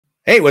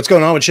Hey, what's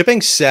going on with shipping?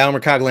 Sal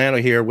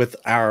Mercogliano here with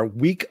our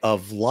week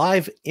of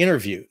live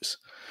interviews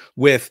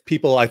with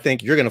people I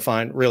think you're going to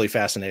find really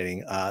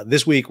fascinating.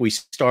 This week, we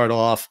start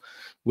off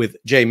with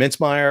Jay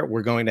Mintzmyer.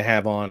 We're going to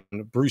have on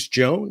Bruce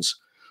Jones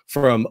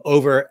from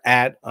over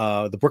at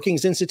the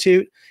Brookings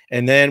Institute.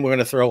 And then we're going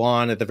to throw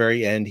on at the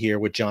very end here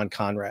with John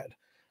Conrad,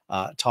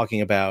 talking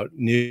about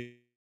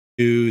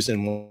news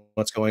and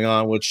what's going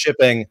on with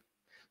shipping.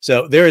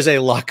 So there is a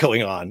lot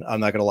going on. I'm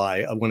not going to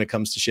lie when it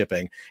comes to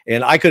shipping.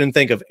 And I couldn't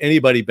think of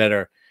anybody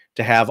better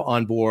to have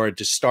on board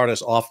to start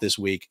us off this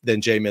week than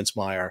Jay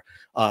Mintzmyer.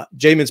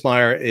 Jay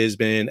Mintzmyer has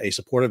been a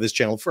supporter of this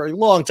channel for a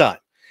long time.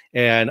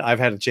 And I've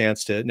had a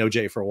chance to know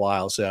Jay for a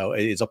while. So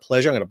it's a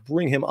pleasure. I'm going to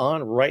bring him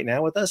on right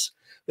now with us.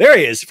 There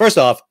he is. First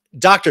off,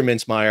 Dr.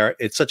 Mintzmyer,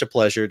 it's such a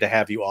pleasure to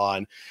have you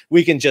on.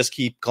 We can just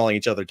keep calling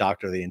each other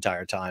doctor the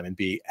entire time and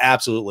be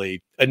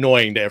absolutely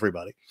annoying to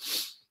everybody.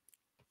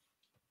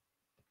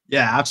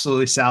 Yeah,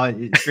 absolutely,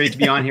 Sally. It's great to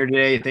be on here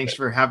today. Thanks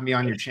for having me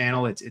on your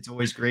channel. It's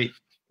always great,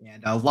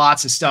 and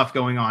lots of stuff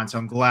going on. So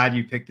I'm glad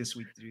you picked this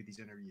week to do these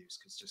interviews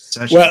because just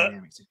such a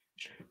dynamic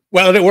situation.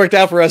 Well, it worked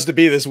out for us to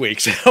be this week,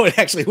 so it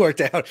actually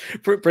worked out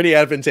pretty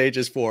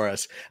advantageous for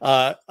us.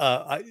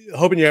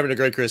 Hoping you're having a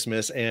great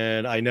Christmas,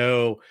 and I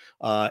know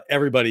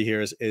everybody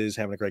here is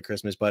having a great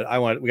Christmas. But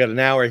we got an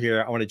hour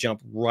here. I want to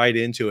jump right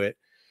into it,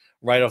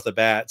 right off the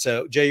bat.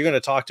 So, Jay, you're going to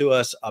talk to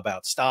us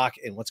about stock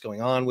and what's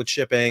going on with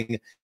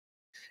shipping.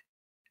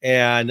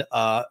 And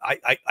I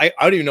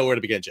don't even know where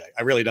to begin, Jay.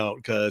 I really don't,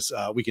 because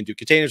we can do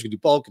containers, we can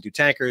do bulk, we can do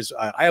tankers.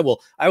 I will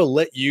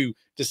let you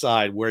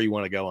decide where you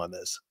want to go on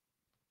this.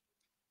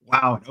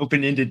 Wow, an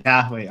open-ended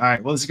pathway. All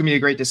right. Well, this is gonna be a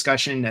great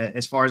discussion.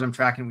 As far as I'm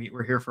tracking,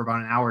 we're here for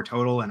about an hour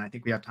total, and I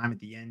think we have time at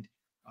the end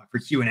for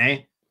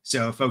Q&A.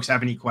 So if folks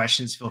have any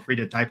questions, feel free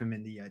to type them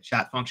in the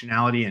chat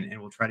functionality, and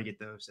we'll try to get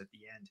those at the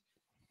end.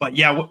 But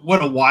yeah,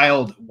 what a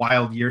wild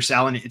year,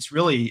 Sal. And it's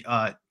really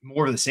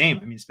more of the same.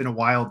 I mean, it's been a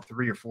wild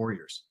 3 or 4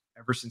 years.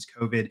 Ever since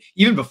COVID,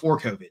 even before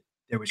COVID,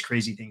 there was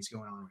crazy things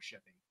going on with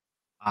shipping.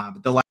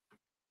 But the last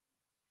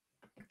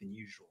than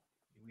usual.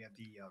 We have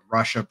the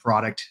Russia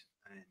product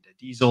and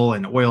diesel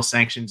and oil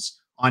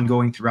sanctions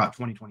ongoing throughout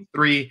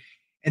 2023.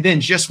 And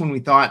then just when we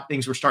thought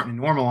things were starting to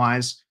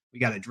normalize, we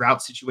got a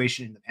drought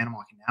situation in the Panama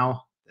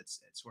Canal that's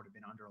sort of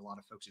been under a lot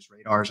of folks'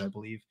 radars, I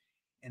believe.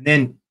 And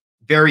then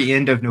very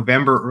end of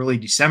November, early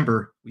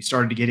December, we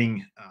started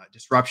getting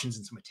disruptions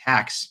and some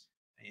attacks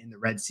in the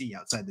Red Sea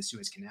outside the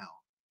Suez Canal.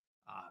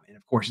 And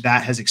of course,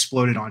 that has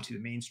exploded onto the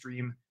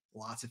mainstream.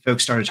 Lots of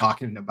folks started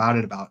talking about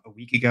it about a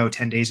week ago,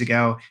 10 days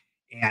ago.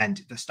 And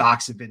the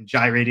stocks have been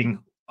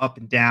gyrating up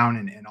and down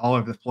and all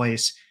over the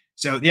place.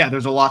 So yeah,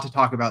 there's a lot to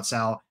talk about,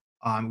 Sal.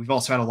 We've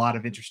also had a lot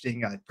of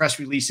interesting press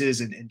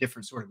releases and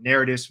different sort of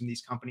narratives from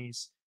these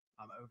companies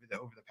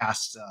over the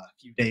past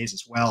few days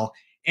as well.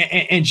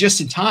 And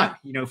just in time,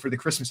 for the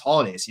Christmas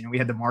holidays, we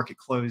had the market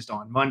closed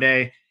on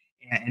Monday,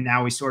 and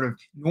now we sort of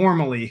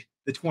normally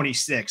the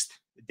 26th,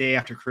 the day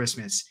after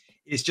Christmas,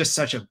 is just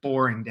such a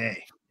boring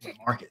day in the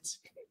markets,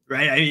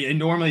 right? I mean, and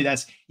normally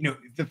that's,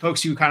 the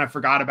folks who kind of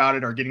forgot about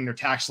it are getting their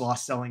tax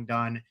loss selling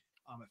done.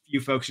 A few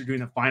folks are doing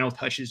the final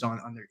touches on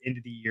their end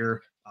of the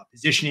year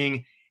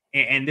positioning.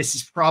 And this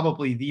is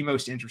probably the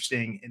most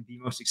interesting and the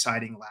most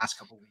exciting last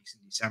couple of weeks in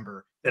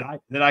December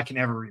that I can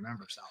ever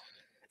remember, Sal.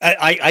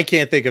 I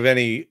can't think of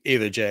any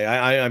either, Jay.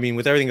 I mean,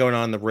 with everything going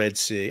on in the Red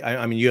Sea,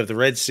 I mean, you have the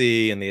Red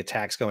Sea and the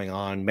attacks going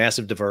on,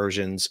 massive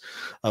diversions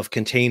of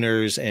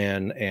containers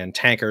and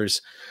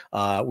tankers.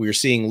 We're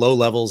seeing low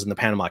levels in the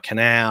Panama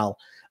Canal.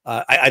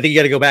 I think you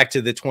got to go back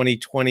to the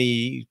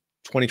 2020,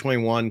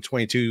 2021,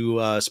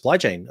 22 supply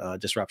chain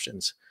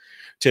disruptions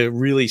to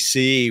really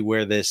see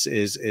where this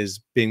is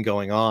been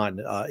going on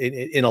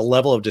in a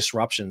level of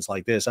disruptions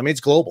like this. I mean, it's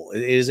global.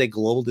 It is a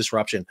global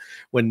disruption.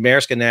 When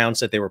Maersk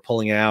announced that they were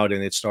pulling out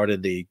and it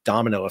started the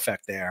domino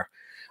effect there,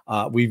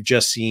 we've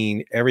just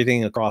seen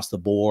everything across the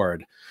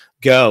board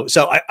go.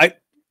 So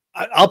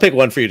I'll pick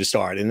one for you to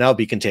start, and that'll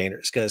be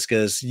containers,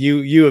 because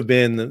you have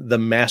been the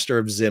master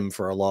of Zim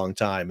for a long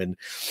time,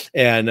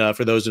 and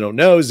for those who don't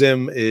know,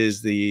 Zim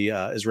is the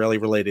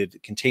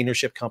Israeli-related container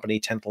ship company,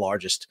 10th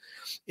largest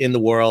in the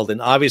world,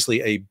 and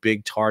obviously a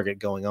big target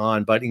going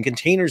on. But in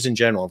containers in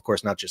general, of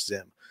course, not just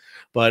Zim.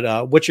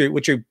 But what's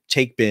your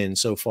take been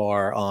so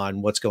far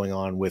on what's going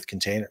on with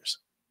containers?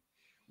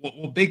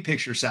 Well, big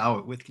picture,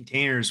 Sal, with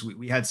containers,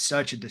 we had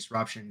such a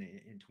disruption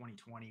in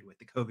 2020 with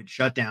the COVID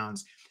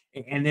shutdowns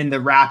and then the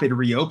rapid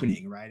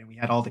reopening, right? And we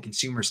had all the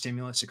consumer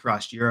stimulus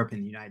across Europe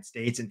and the United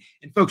States. And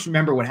folks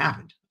remember what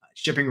happened.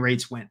 Shipping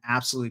rates went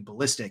absolutely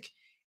ballistic.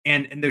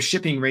 And those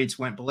shipping rates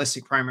went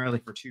ballistic primarily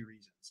for two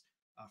reasons.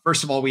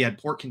 First of all, we had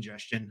port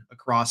congestion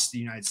across the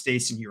United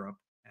States and Europe,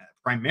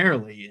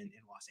 primarily in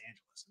Los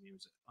Angeles. I mean, it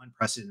was an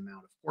unprecedented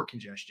amount of port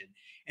congestion.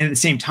 And at the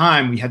same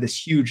time, we had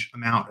this huge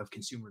amount of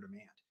consumer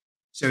demand.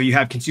 So you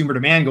have consumer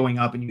demand going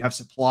up and you have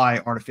supply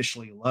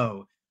artificially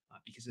low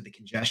because of the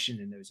congestion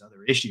and those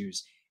other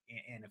issues.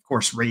 And of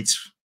course,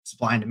 rates,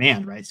 supply and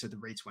demand, right? So the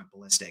rates went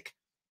ballistic.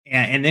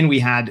 And then we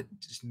had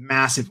just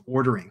massive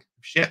ordering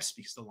of ships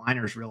because the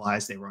liners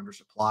realized they were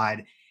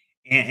undersupplied.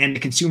 and the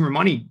consumer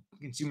money,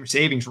 consumer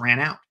savings ran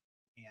out.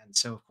 And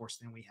so, of course,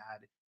 then we had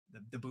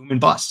the boom and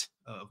bust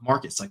of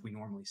markets like we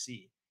normally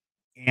see.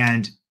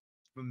 And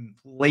from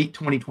late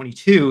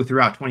 2022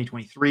 throughout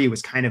 2023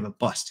 was kind of a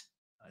bust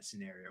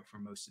scenario for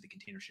most of the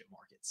container ship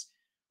markets.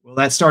 Well,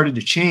 that started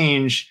to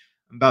change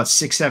about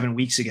 6, 7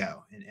 weeks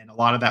ago. And a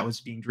lot of that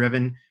was being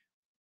driven,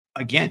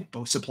 again,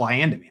 both supply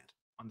and demand.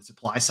 On the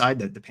supply side,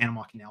 the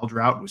Panama Canal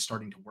drought was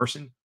starting to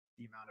worsen.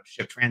 The amount of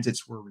ship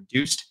transits were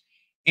reduced.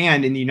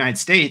 And in the United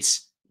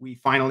States, we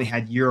finally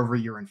had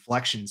year-over-year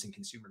inflections in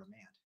consumer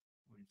demand.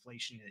 When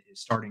inflation is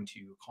starting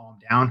to calm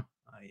down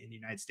in the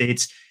United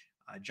States,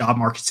 job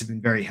markets have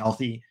been very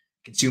healthy.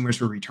 Consumers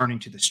were returning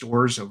to the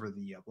stores over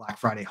the Black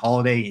Friday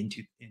holiday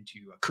into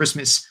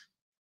Christmas.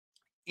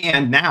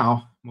 And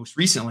now, most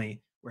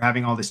recently, we're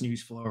having all this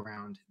news flow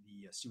around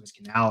the Suez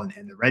Canal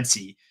and the Red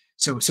Sea.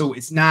 So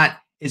it's not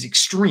as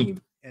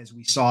extreme as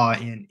we saw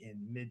in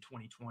mid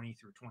 2020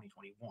 through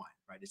 2021,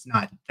 right? It's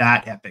not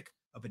that epic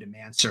of a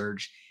demand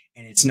surge,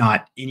 and it's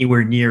not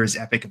anywhere near as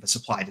epic of a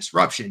supply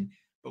disruption,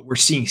 but we're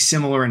seeing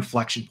similar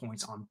inflection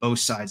points on both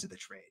sides of the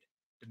trade.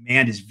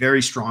 Demand is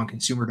very strong.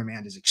 Consumer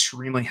demand is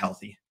extremely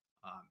healthy.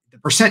 The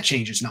percent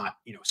change is not,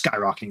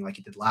 skyrocketing like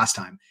it did last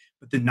time,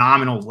 but the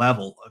nominal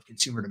level of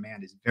consumer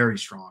demand is very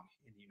strong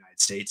in the United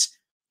States.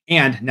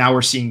 And now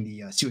we're seeing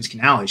the Suez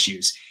Canal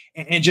issues.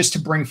 And just to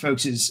bring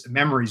folks'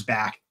 memories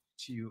back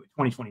to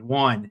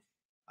 2021,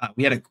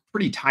 we had a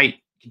pretty tight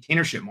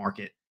container ship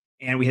market,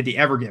 and we had the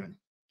Ever Given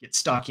get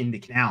stuck in the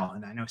canal.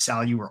 And I know,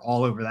 Sal, you were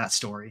all over that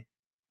story.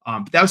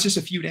 But that was just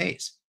a few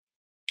days.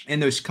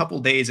 And those couple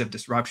days of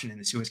disruption in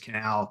the Suez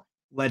Canal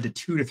led to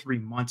 2 to 3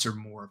 months or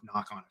more of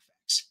knock-on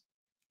effects.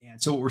 And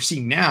so what we're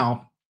seeing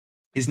now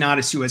is not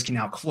a Suez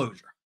Canal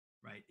closure,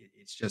 right?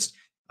 It's just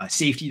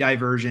safety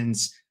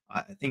diversions,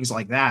 things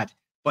like that.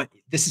 But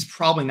this is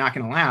probably not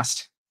going to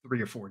last 3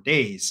 or 4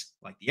 days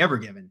like the Ever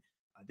Given.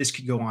 This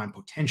could go on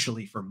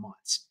potentially for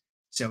months.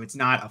 So it's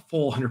not a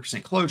full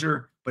 100%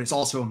 closure, but it's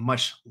also a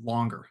much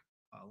longer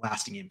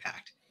lasting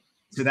impact.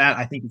 So that,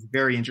 I think, is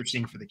very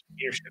interesting for the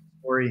container ship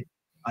story.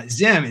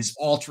 Zim is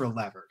ultra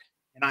levered,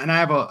 and I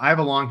have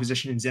a long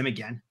position in Zim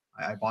again.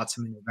 I bought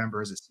some in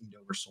November as it seemed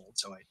oversold,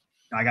 so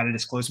I got to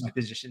disclose my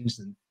positions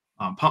and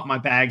pump my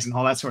bags and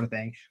all that sort of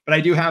thing. But I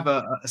do have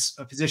a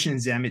position in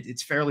Zim.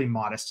 It's fairly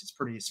modest. It's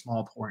pretty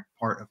small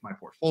part of my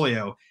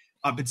portfolio.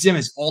 But Zim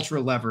is ultra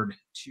levered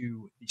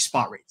to the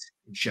spot rates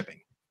in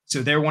shipping.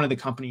 So they're one of the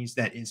companies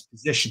that is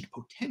positioned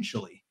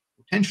potentially,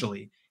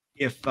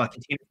 if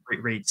container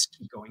freight rates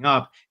keep going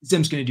up,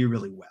 Zim's going to do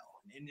really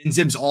well. And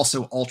Zim's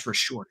also ultra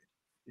shorted.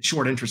 The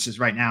short interest is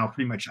right now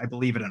pretty much, I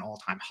believe, at an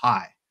all-time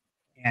high.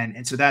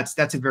 And so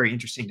that's a very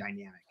interesting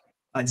dynamic.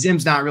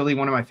 Zim's not really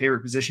one of my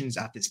favorite positions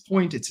at this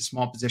point. It's a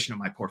small position of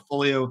my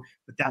portfolio,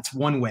 but that's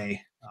one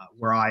way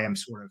where I am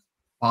sort of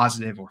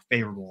positive or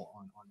favorable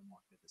on the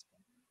market at this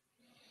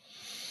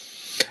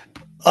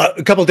point.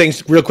 A couple of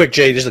things real quick,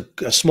 Jay, just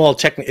a small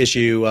technical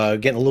issue,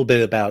 getting a little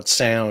bit about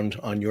sound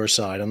on your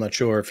side. I'm not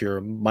sure if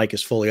your mic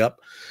is fully up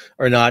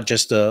or not,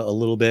 just a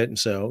little bit. And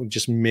so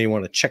just may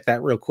want to check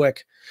that real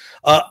quick.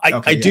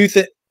 I do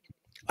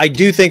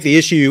think the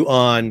issue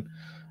on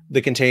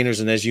the containers,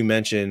 and as you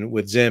mentioned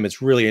with Zim,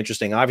 it's really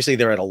interesting. Obviously,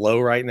 they're at a low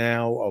right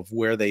now of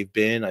where they've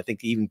been, I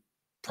think even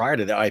prior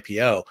to the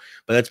IPO,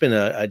 but that's been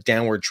a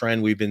downward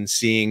trend we've been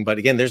seeing. But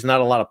again, there's not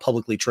a lot of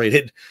publicly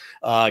traded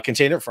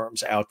container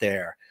firms out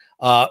there.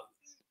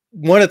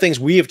 One of the things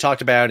we have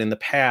talked about in the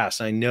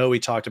past, I know we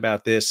talked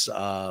about this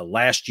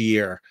last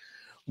year,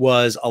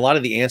 was a lot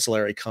of the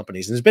ancillary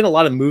companies. And there's been a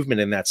lot of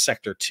movement in that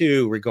sector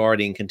too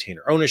regarding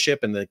container ownership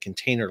and the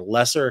container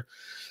lessor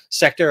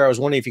sector. I was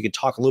wondering if you could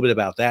talk a little bit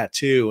about that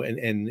too,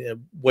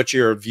 and what's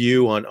your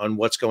view on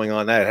what's going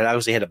on. That it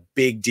obviously had a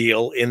big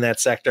deal in that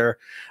sector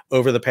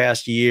over the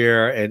past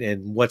year,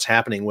 and what's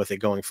happening with it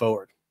going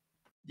forward.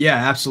 Yeah,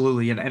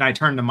 absolutely. And I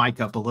turned the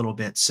mic up a little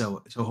bit,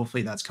 so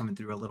hopefully that's coming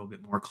through a little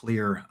bit more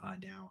clear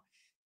now.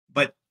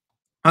 But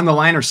on the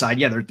liner side,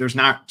 yeah, there's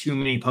not too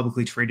many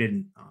publicly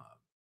traded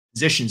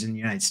positions in the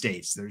United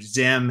States. There's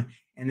Zim,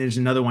 and there's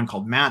another one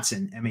called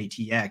Matson,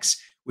 MATX,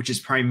 which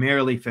is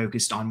primarily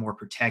focused on more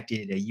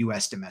protected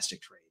U.S.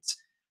 domestic trades.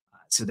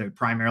 So they're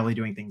primarily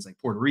doing things like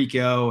Puerto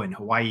Rico and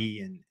Hawaii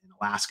and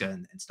Alaska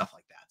and stuff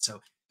like that. So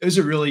those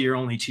are really your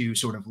only two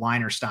sort of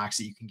liner stocks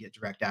that you can get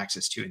direct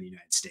access to in the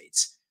United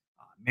States.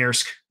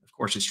 Maersk, of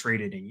course, is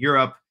traded in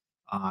Europe.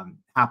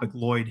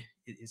 Hapag-Lloyd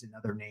is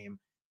another name,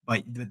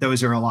 but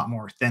those are a lot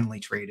more thinly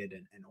traded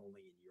and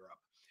only in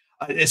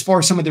Europe. As far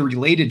as some of the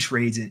related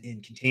trades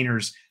in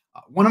containers,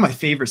 one of my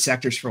favorite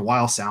sectors for a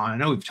while, Sal, and I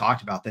know we've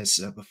talked about this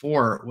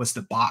before, was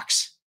the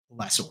box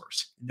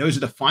lessors. And those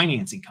are the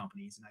financing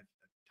companies, and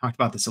I've talked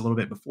about this a little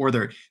bit before.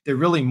 They're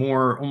really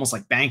more almost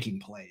like banking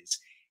plays,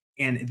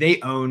 and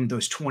they own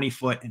those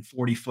 20-foot and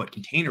 40-foot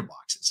container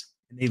boxes,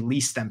 and they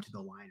lease them to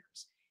the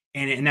liners,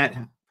 and that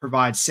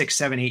provides 6,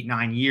 7, 8,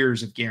 9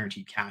 years of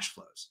guaranteed cash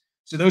flows.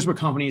 So those were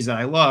companies that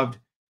I loved.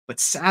 But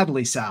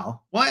sadly,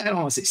 Sal, well, I don't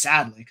want to say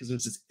sadly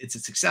because it's a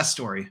success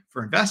story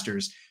for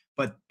investors,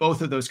 but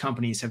both of those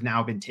companies have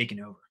now been taken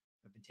over,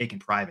 have been taken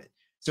private.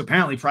 So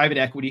apparently private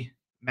equity,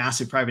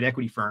 massive private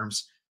equity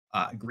firms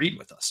agreed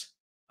with us.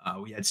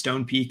 We had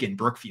Stone Peak and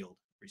Brookfield,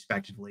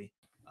 respectively,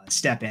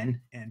 step in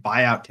and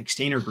buy out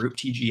Textainer Group,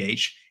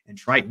 TGH, and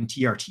Triton,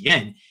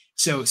 TRTN.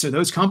 So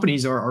those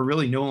companies are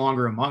really no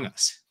longer among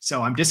us.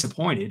 So I'm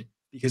disappointed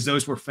because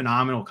those were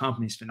phenomenal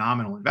companies,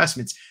 phenomenal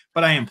investments.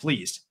 But I am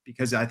pleased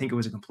because I think it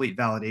was a complete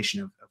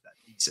validation of that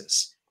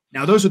thesis.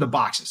 Now, those are the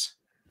boxes.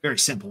 Very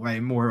simple,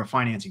 right? More of a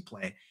financing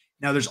play.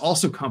 Now, there's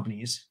also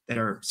companies that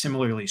are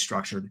similarly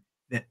structured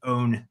that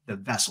own the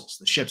vessels,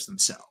 the ships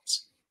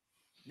themselves.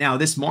 Now,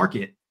 this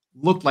market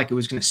looked like it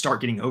was going to start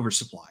getting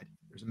oversupplied.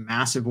 There's a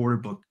massive order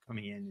book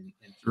coming in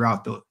and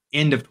throughout the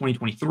end of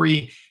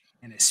 2023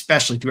 and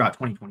especially throughout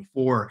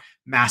 2024,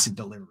 massive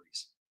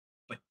deliveries.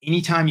 But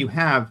anytime you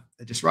have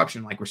a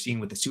disruption like we're seeing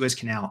with the Suez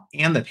Canal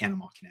and the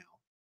Panama Canal,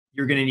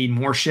 you're going to need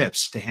more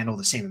ships to handle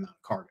the same amount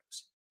of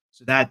cargoes.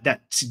 So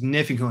that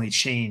significantly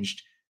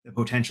changed the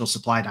potential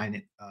supply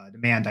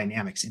demand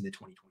dynamics into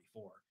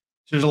 2024.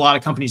 So there's a lot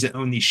of companies that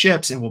own these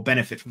ships and will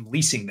benefit from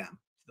leasing them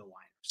to the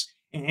liners.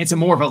 And it's a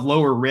more of a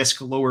lower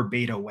risk, lower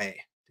beta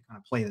way to kind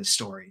of play this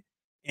story.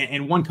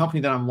 And one company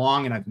that I'm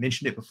long, and I've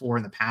mentioned it before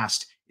in the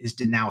past, is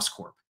Danaos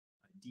Corp,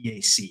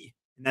 DAC.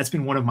 And that's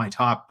been one of my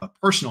top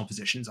personal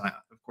positions.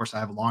 Of course, I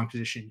have a long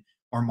position.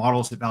 Our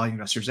models at Value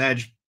Investors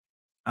Edge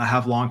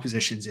have long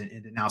positions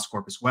in Danaos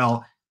Corp as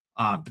well.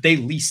 But they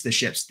lease the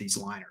ships, these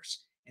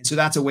liners. And so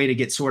that's a way to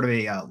get sort of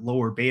a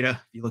lower beta.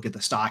 If you look at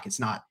the stock, it's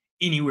not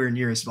anywhere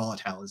near as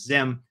volatile as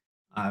them,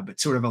 but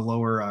sort of a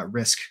lower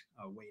risk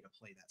way to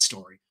play that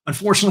story.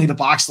 Unfortunately, the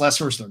box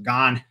lessors, they're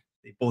gone.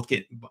 They both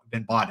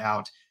been bought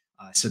out.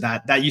 So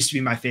that used to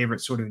be my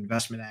favorite sort of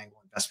investment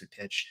angle, investment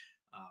pitch.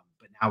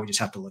 But now we just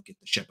have to look at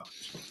the ship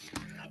owners.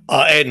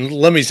 And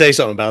let me say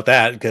something about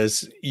that,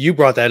 because you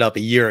brought that up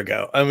a year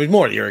ago. I mean,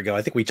 more than a year ago.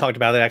 I think we talked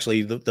about it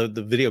actually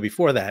the video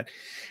before that.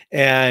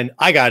 And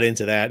I got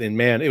into that, and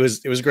man, it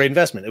was a great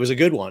investment. It was a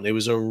good one. It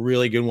was a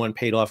really good one,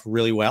 paid off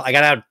really well. I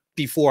got out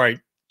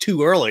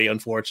too early,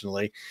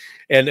 unfortunately,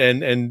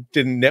 and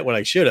didn't net what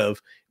I should have,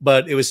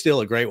 but it was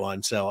still a great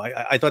one. So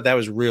I thought that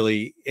was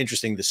really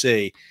interesting to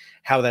see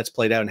how that's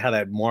played out and how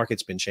that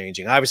market's been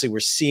changing. Obviously, we're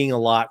seeing a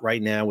lot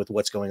right now with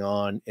what's going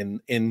on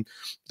in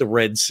the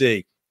Red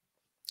Sea.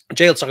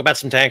 Jay, let's talk about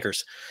some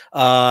tankers.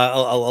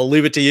 I'll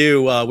leave it to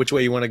you which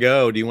way you want to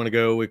go. Do you want to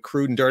go with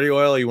crude and dirty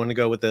oil, or you want to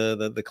go with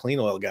the clean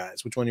oil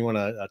guys? Which one do you want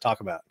to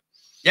talk about?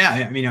 Yeah,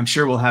 I mean, I'm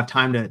sure we'll have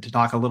time to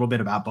talk a little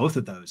bit about both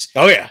of those.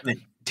 Oh, yeah. I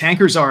mean,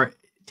 tankers are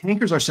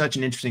such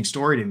an interesting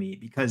story to me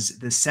because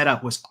the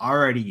setup was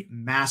already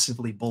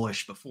massively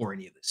bullish before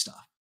any of this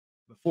stuff.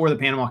 Before the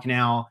Panama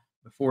Canal,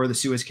 before the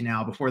Suez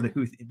Canal,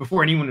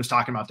 before anyone was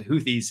talking about the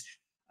Houthis,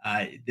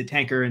 the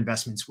tanker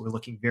investments were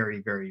looking very,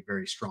 very,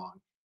 very strong.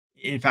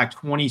 In fact,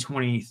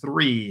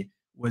 2023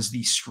 was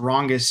the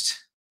strongest,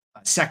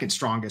 second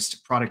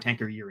strongest product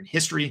tanker year in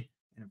history.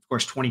 And of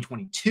course,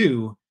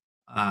 2022,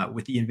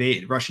 with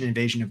the Russian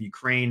invasion of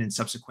Ukraine and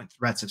subsequent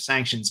threats of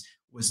sanctions,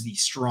 was the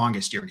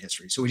strongest year in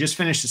history. So we just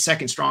finished the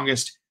second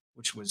strongest,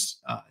 which was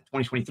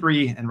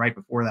 2023. And right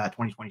before that,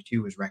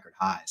 2022 was record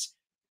highs.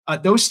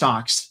 Those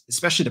stocks,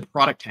 especially the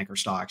product tanker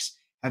stocks,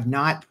 have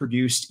not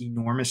produced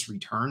enormous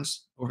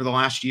returns over the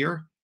last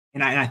year.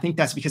 And I think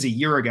that's because a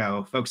year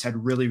ago, folks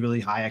had really, really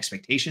high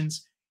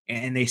expectations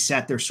and they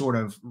set their sort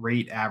of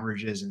rate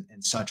averages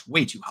and such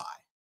way too high.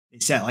 They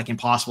set like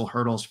impossible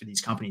hurdles for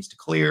these companies to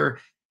clear.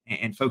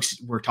 And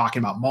folks were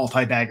talking about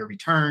multi-bagger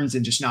returns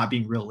and just not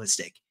being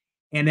realistic.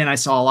 And then I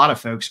saw a lot of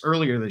folks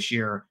earlier this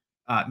year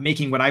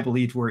making what I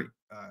believed were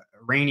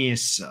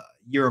erroneous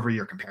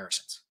year-over-year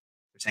comparisons.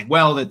 They're saying,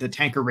 well, that the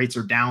tanker rates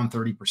are down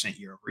 30%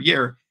 year over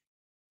year.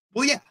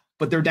 Well, yeah,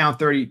 but they're down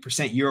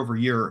 30% year over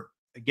year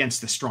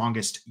against the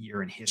strongest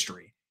year in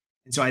history.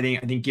 And so I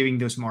think giving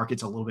those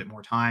markets a little bit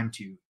more time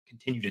to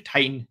continue to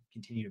tighten,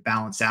 continue to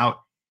balance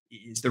out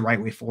is the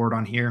right way forward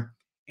on here.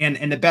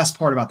 And the best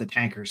part about the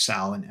tankers,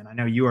 Sal, and I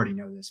know you already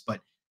know this, but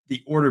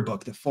the order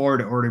book, the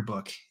forward order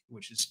book,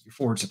 which is your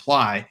forward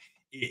supply,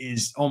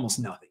 is almost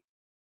nothing.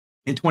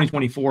 In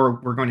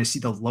 2024, we're going to see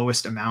the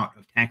lowest amount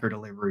of tanker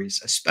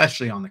deliveries,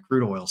 especially on the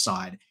crude oil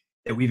side,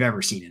 that we've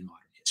ever seen in modern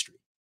history.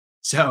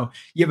 So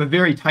you have a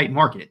very tight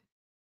market.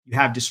 You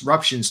have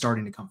disruption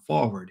starting to come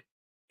forward,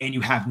 and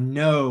you have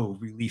no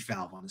relief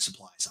valve on the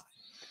supply side,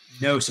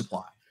 no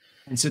supply.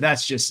 And so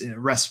that's just a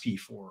recipe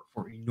for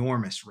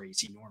enormous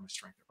rates, enormous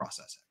strength across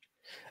that sector.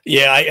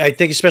 Yeah, I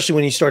think especially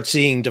when you start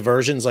seeing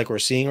diversions like we're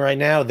seeing right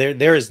now,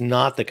 there is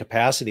not the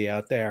capacity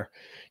out there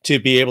to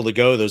be able to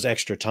go those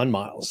extra ton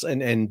miles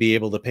and be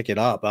able to pick it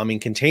up. I mean,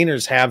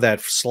 containers have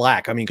that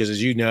slack. I mean, because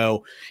as you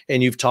know,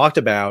 and you've talked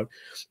about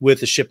with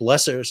the ship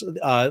lessees,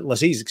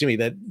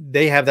 that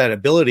they have that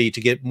ability to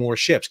get more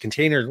ships.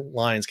 Container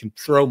lines can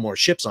throw more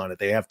ships on it.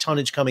 They have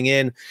tonnage coming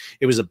in.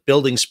 It was a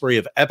building spree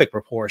of epic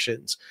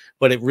proportions,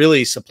 but it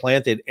really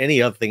supplanted any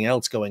other thing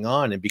else going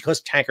on. And because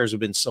tankers have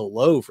been so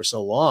low for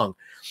so long,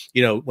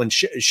 you know, when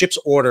ship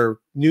owners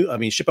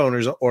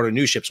order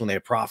new ships when they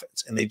have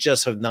profits, and they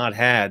just have not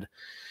had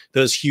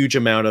those huge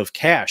amount of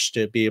cash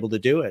to be able to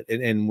do it.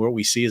 And what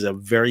we see is a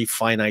very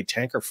finite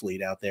tanker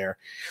fleet out there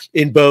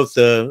in both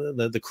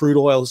the crude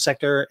oil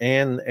sector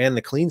and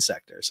the clean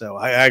sector. So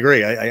I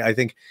agree. I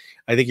think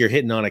you're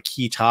hitting on a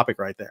key topic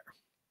right there.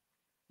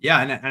 Yeah,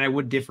 and I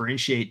would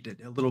differentiate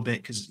a little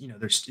bit because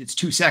it's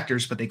two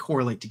sectors, but they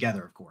correlate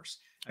together, of course.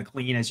 A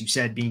clean, as you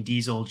said, being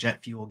diesel,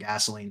 jet fuel,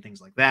 gasoline,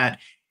 things like that,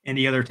 and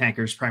the other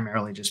tankers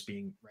primarily just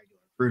being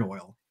regular crude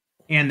oil.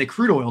 And the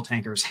crude oil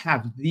tankers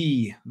have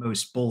the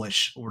most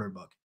bullish order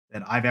book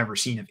that I've ever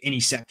seen of any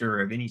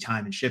sector of any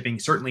time in shipping,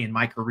 certainly in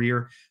my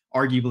career,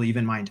 arguably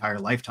even my entire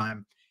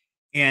lifetime.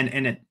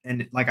 And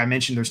like I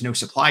mentioned, there's no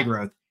supply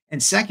growth.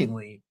 And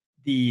secondly,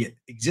 the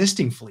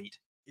existing fleet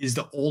is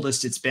the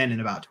oldest it's been in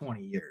about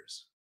 20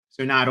 years.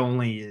 So not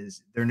only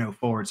is there no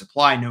forward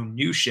supply, no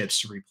new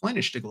ships to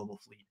replenish the global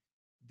fleet,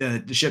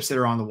 the ships that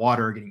are on the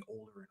water are getting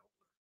older and older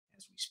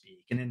as we speak.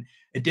 And then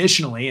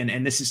additionally,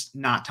 and this is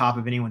not top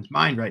of anyone's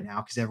mind right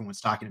now because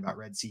everyone's talking about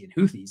Red Sea and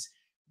Houthis,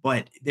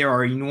 but there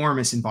are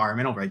enormous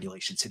environmental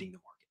regulations hitting the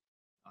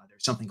market.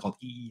 There's something called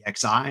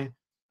EEXI,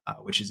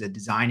 which is a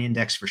design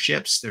index for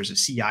ships. There's a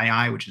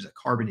CII, which is a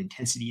carbon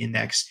intensity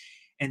index.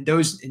 And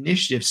those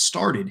initiatives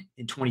started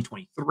in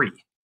 2023.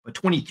 But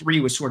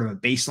 23 was sort of a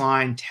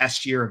baseline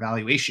test year,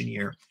 evaluation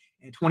year.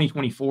 And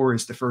 2024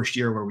 is the first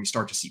year where we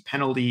start to see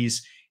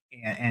penalties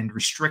and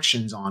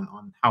restrictions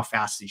on how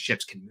fast these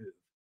ships can move.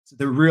 So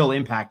the real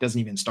impact doesn't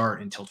even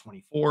start until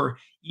 24.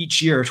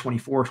 Each year,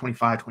 24,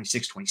 25,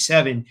 26,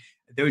 27,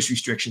 those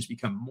restrictions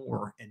become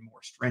more and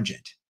more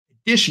stringent.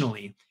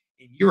 Additionally,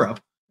 in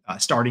Europe,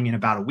 starting in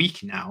about a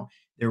week now,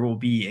 there will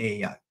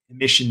be a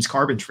emissions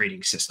carbon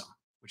trading system,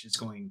 which is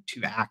going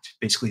to act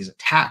basically as a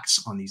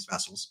tax on these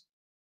vessels.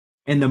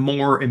 And the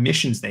more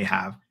emissions they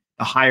have,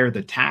 the higher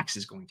the tax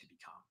is going to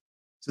become.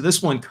 So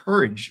this will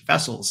encourage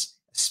vessels,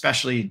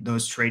 especially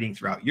those trading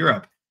throughout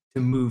Europe,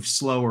 to move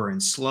slower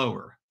and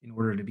slower in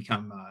order to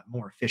become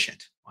more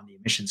efficient on the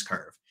emissions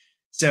curve.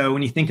 So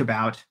when you think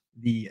about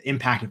the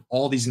impact of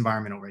all these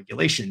environmental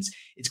regulations,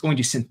 it's going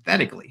to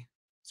synthetically,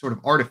 sort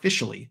of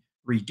artificially,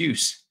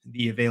 reduce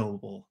the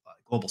available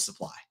global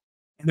supply.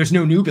 And there's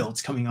no new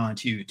builds coming on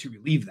to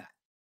relieve that.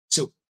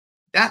 So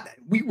that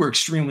we were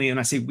extremely, and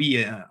I say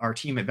we, our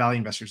team at Value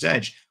Investors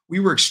Edge,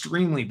 we were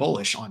extremely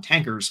bullish on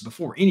tankers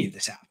before any of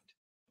this happened,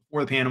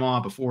 before the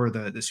Panama, before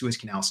the Suez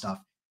Canal stuff.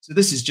 So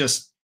this is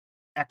just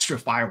extra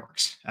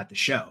fireworks at the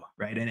show,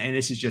 right? And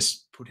this is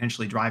just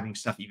potentially driving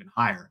stuff even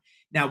higher.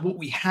 Now, what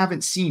we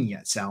haven't seen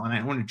yet, Sal, and I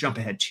don't want to jump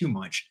ahead too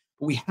much,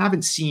 but we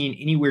haven't seen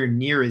anywhere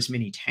near as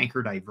many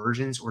tanker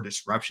diversions or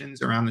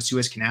disruptions around the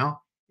Suez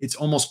Canal. It's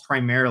almost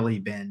primarily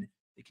been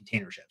the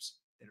container ships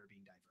that are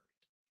being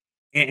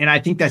diverted. And I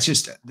think that's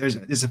just,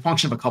 there's a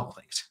function of a couple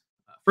things.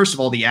 First of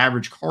all, the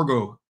average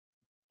cargo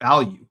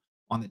value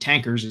on the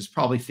tankers is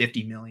probably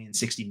 50 million,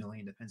 60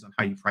 million, depends on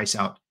how you price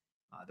out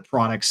the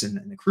products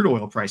and the crude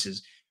oil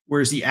prices.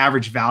 Whereas the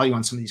average value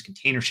on some of these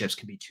container ships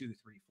can be $2, $3,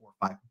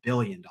 $4, $5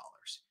 billion.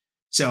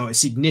 So a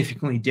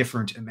significantly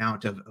different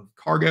amount of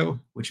cargo,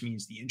 which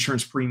means the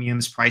insurance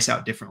premiums price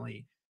out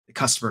differently. The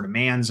customer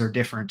demands are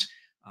different.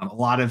 A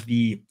lot of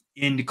the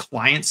end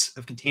clients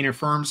of container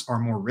firms are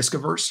more risk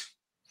averse,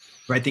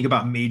 right? Think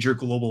about major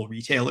global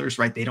retailers,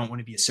 right? They don't want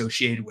to be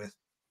associated with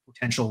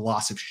potential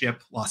loss of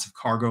ship, loss of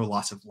cargo,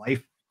 loss of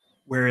life.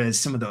 Whereas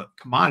some of the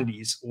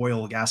commodities,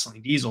 oil,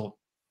 gasoline, diesel,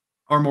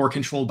 are more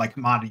controlled by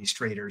commodities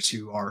traders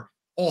who are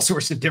all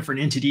sorts of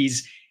different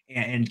entities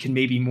and can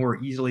maybe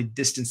more easily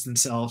distance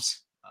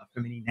themselves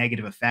from any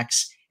negative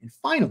effects. And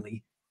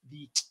finally,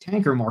 the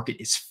tanker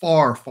market is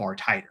far, far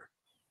tighter.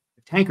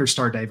 If tankers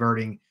start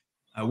diverting,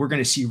 we're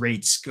going to see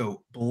rates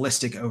go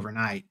ballistic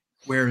overnight,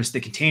 whereas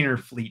the container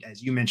fleet,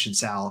 as you mentioned,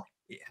 Sal,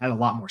 it had a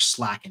lot more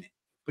slack in it.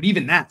 But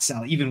even that,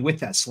 Sal, even with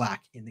that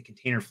slack in the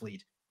container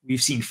fleet,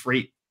 we've seen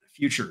freight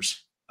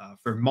futures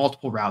for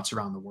multiple routes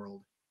around the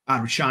world,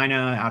 out of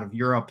China, out of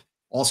Europe,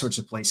 all sorts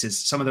of places.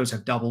 Some of those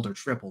have doubled or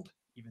tripled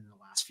even in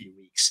the last few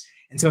weeks.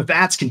 And so if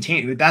that's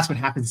what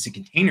happens to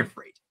container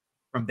freight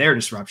from their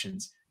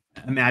disruptions,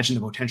 imagine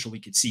the potential we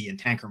could see in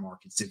tanker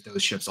markets if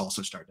those ships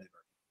also start diverting.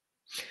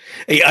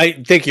 Hey,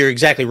 I think you're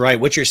exactly right.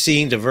 What you're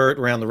seeing divert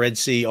around the Red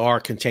Sea are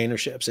container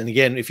ships. And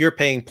again, if you're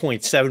paying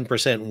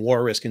 0.7%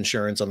 war risk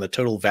insurance on the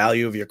total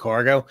value of your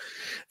cargo,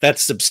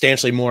 that's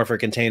substantially more for a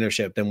container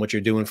ship than what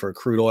you're doing for a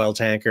crude oil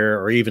tanker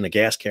or even a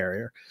gas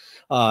carrier.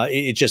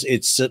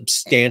 It's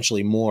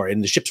substantially more.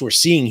 And the ships we're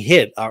seeing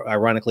hit,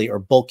 ironically, are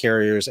bulk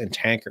carriers and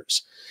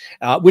tankers,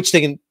 which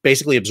they can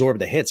basically absorb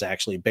the hits,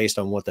 actually, based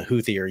on what the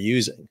Houthi are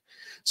using.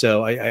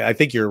 So I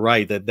think you're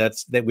right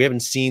that we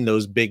haven't seen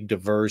those big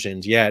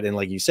diversions yet. And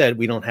like you said,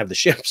 we don't have the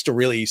ships to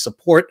really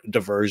support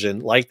diversion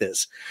like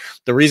this.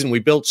 The reason we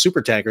built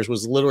super tankers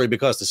was literally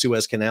because the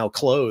Suez Canal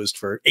closed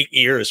for 8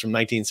 years from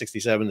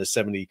 1967 to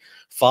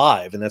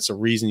 75. And that's the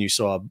reason you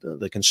saw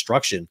the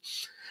construction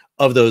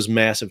of those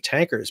massive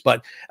tankers.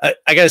 But I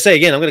got to say,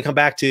 again, I'm going to come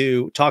back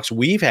to talks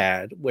we've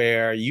had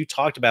where you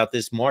talked about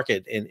this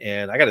market.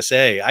 And I got to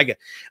say,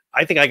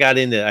 I think I got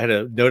into, I had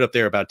a note up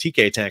there about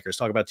TK tankers,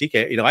 talk about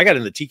TK. I got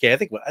into TK.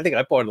 I think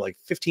I bought like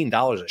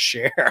 $15 a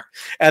share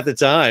at the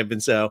time.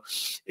 And so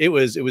it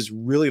was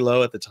really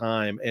low at the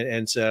time.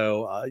 And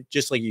so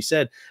just like you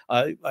said,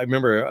 I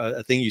remember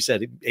a thing you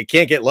said, it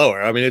can't get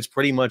lower. I mean, it's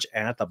pretty much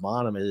at the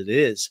bottom as it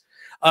is.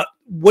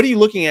 What are you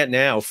looking at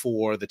now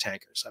for the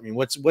tankers? I mean,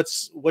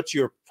 what's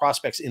your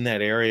prospects in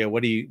that area?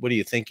 What are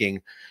you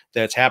thinking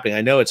that's happening?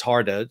 I know it's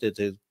hard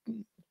to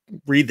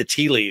read the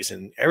tea leaves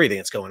and everything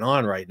that's going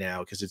on right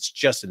now because it's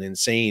just an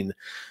insane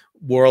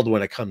world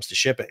when it comes to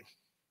shipping.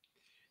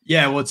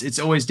 Yeah, well, it's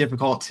always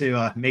difficult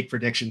to make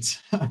predictions,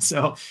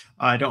 so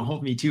don't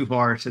hold me too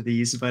far to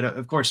these. But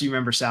of course, you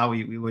remember, Sal,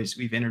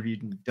 we've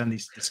interviewed and done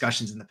these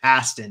discussions in the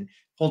past, and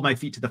hold my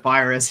feet to the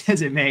fire as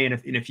it may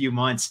in a few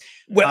months.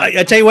 Well,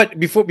 I tell you what,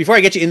 before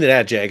I get you into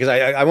that, Jay, because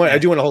I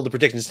do want to hold the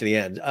predictions to the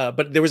end.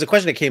 But there was a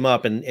question that came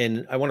up,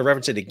 and I want to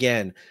reference it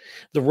again.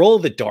 The role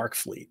of the dark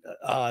fleet.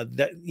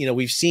 That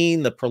we've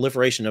seen the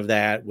proliferation of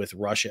that with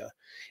Russia.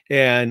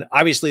 And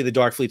obviously the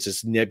dark fleet's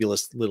this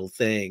nebulous little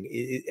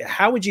thing.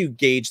 How would you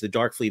gauge the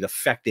dark fleet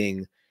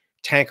affecting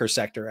tanker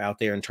sector out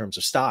there in terms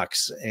of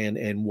stocks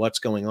and what's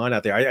going on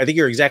out there? I think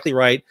you're exactly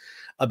right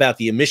about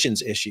the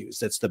emissions issues.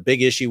 That's the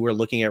big issue we're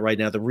looking at right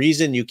now. The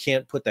reason you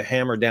can't put the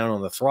hammer down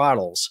on the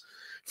throttles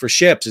for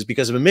ships is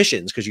because of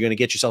emissions, because you're going to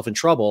get yourself in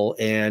trouble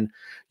and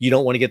you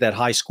don't want to get that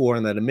high score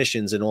on that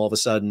emissions. And all of a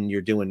sudden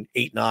you're doing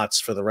 8 knots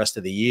for the rest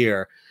of the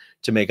year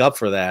to make up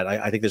for that.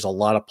 I think there's a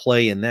lot of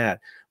play in that.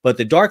 But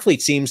the dark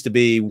fleet seems to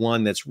be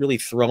one that's really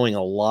throwing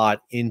a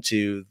lot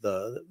into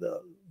the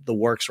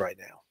works right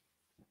now.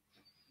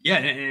 Yeah,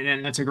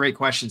 and that's a great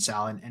question,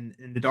 Sal. And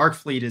the dark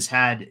fleet has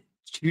had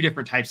 2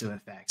 different types of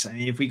effects. I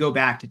mean, if we go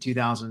back to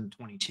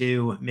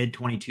 2022, mid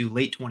 22,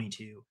 late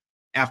 22,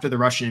 after the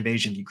Russian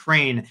invasion of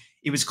Ukraine,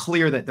 it was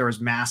clear that there was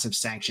massive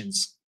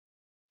sanctions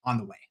on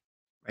the way,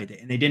 right?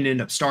 And they didn't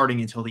end up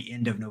starting until the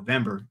end of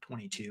November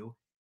 22.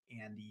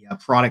 And the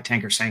product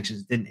tanker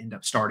sanctions didn't end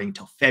up starting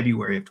until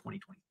February of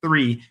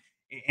 2023.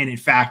 And in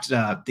fact,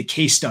 the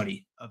case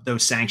study of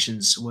those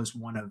sanctions was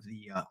one of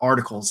the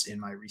articles in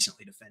my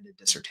recently defended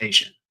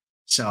dissertation.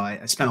 So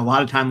I spent a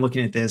lot of time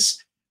looking at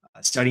this,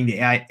 studying the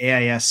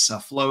AIS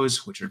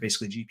flows, which are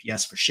basically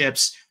GPS for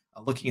ships,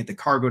 looking at the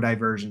cargo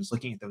diversions,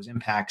 looking at those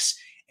impacts.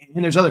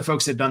 And there's other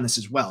folks that have done this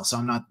as well. So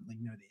I'm not the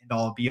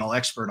end-all be-all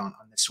expert on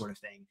this sort of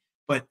thing,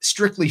 but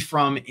strictly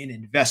from an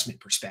investment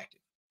perspective,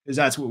 because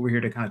that's what we're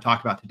here to kind of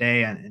talk about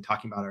today and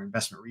talking about our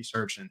investment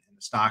research and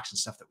the stocks and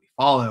stuff that we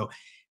follow.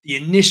 The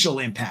initial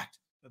impact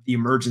of the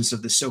emergence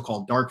of the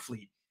so-called dark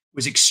fleet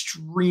was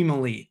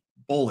extremely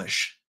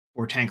bullish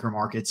for tanker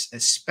markets,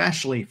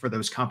 especially for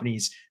those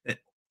companies that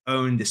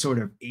owned the sort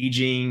of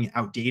aging,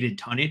 outdated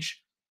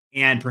tonnage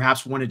and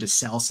perhaps wanted to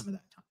sell some of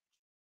that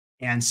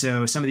tonnage. And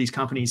so some of these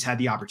companies had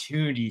the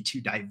opportunity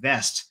to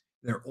divest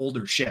their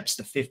older ships,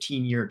 the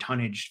 15-year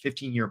tonnage,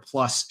 15-year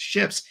plus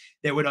ships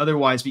that would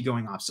otherwise be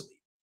going obsolete.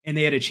 And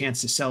they had a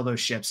chance to sell those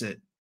ships at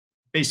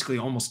basically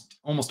almost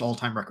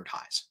all-time record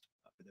highs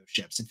for those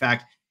ships. In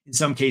fact, in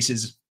some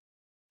cases,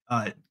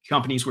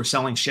 companies were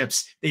selling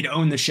ships. They'd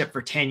owned the ship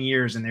for 10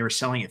 years and they were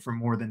selling it for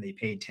more than they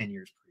paid 10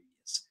 years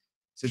previous.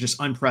 So just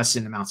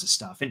unprecedented amounts of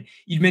stuff. And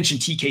you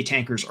mentioned TK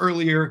Tankers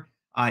earlier.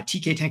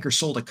 TK Tankers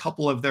sold a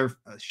couple of their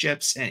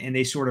ships and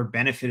they sort of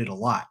benefited a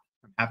lot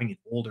from having an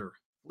older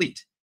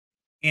fleet.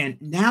 And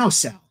now,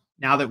 Sal,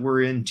 now that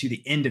we're into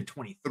the end of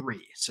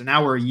 23, so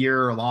now we're a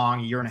year and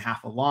a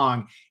half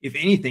along, if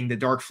anything, the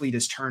dark fleet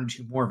has turned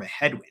to more of a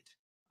headwind,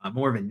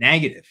 more of a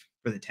negative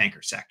for the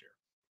tanker sector.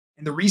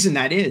 And the reason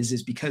that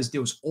is because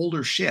those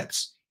older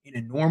ships in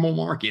a normal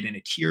market, in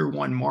a tier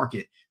 1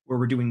 market, where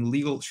we're doing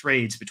legal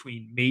trades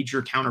between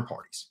major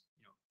counterparties,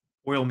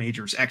 oil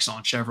majors,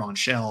 Exxon, Chevron,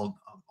 Shell,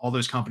 all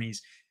those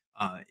companies,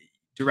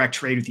 direct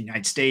trade with the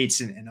United States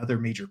and other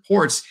major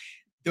ports,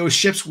 those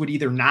ships would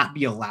either not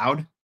be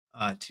allowed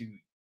to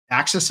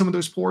access some of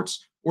those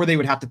ports, or they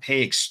would have to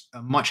pay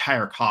a much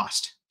higher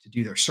cost to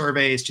do their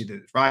surveys, to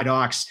the dry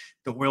docks.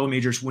 The oil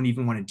majors wouldn't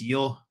even want to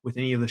deal with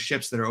any of the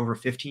ships that are over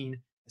 15,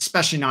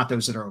 especially not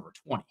those that are over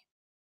 20.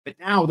 But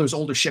now those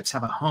older ships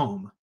have a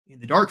home in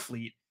the dark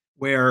fleet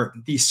where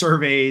these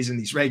surveys and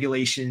these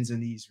regulations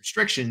and these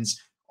restrictions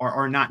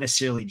are not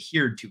necessarily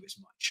adhered to as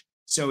much.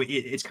 So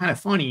it's kind of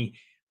funny.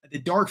 The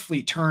dark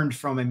fleet turned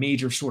from a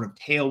major sort of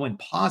tailwind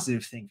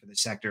positive thing for the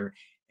sector,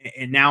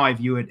 and now I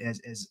view it as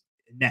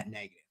a net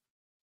negative.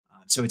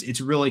 So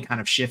it's really kind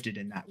of shifted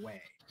in that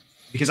way,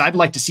 because I'd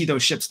like to see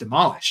those ships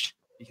demolished,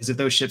 because if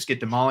those ships get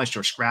demolished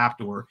or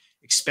scrapped or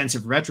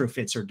expensive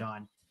retrofits are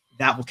done,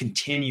 that will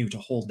continue to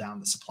hold down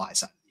the supply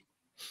side.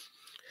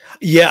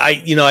 Yeah,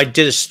 I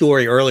did a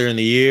story earlier in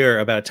the year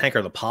about a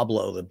tanker, the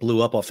Pablo, that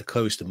blew up off the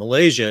coast of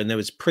Malaysia, and it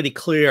was pretty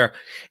clear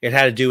it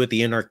had to do with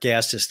the inert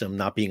gas system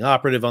not being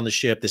operative on the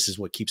ship. This is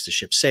what keeps the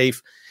ship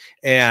safe.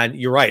 And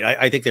you're right.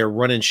 I think they're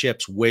running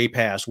ships way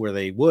past where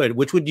they would,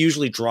 which would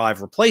usually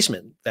drive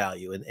replacement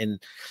value. And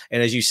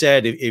as you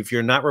said, if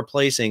you're not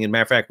replacing, and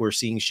matter of fact, we're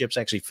seeing ships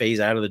actually phase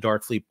out of the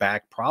dark fleet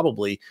back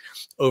probably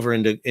over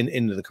into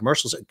the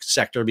commercial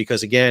sector,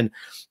 because again,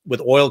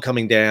 with oil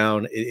coming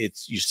down,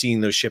 it's you're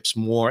seeing those ships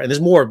more, and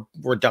there's more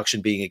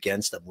reduction being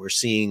against them. We're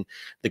seeing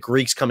the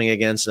Greeks coming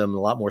against them, a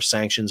lot more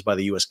sanctions by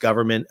the U.S.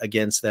 government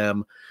against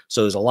them.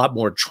 So there's a lot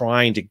more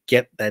trying to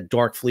get that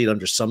dark fleet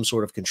under some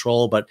sort of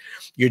control, but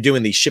you're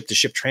doing these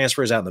ship-to-ship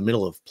transfers out in the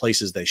middle of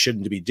places they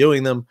shouldn't be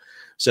doing them.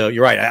 So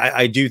you're right.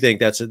 I do think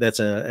that's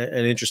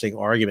an interesting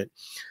argument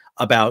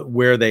about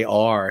where they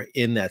are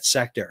in that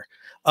sector.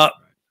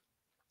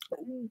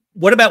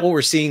 What about what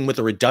we're seeing with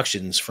the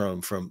reductions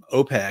from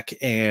OPEC?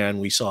 And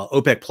we saw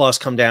OPEC Plus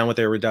come down with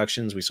their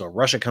reductions. We saw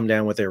Russia come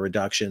down with their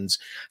reductions.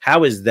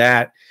 How is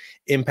that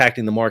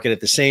impacting the market? At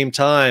the same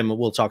time,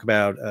 we'll talk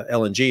about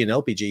LNG and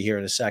LPG here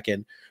in a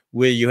second,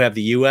 where you have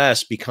the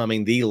U.S.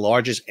 becoming the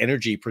largest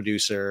energy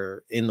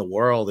producer in the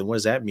world. And what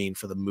does that mean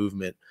for the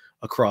movement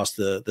across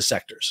the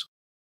sectors?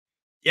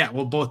 Yeah,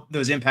 well, both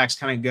those impacts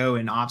kind of go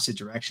in opposite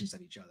directions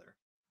at each other.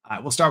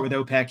 We'll start with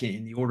OPEC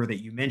in the order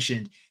that you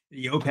mentioned.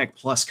 The OPEC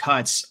plus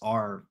cuts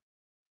are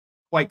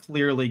quite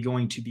clearly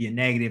going to be a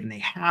negative, and they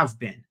have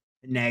been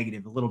a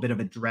negative, a little bit of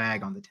a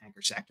drag on the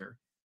tanker sector.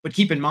 But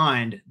keep in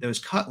mind, those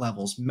cut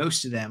levels,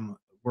 most of them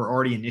were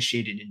already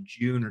initiated in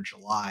June or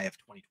July of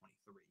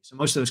 2023. So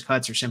most of those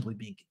cuts are simply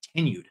being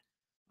continued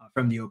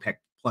from the OPEC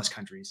plus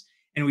countries.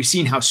 And we've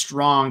seen how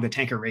strong the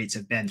tanker rates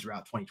have been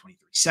throughout 2023,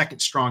 second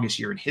strongest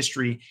year in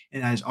history,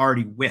 and that is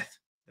already with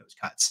those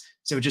cuts.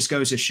 So it just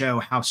goes to show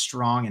how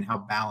strong and how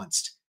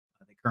balanced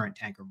the current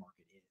tanker market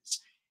is.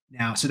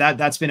 Now, so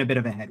that's been a bit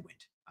of a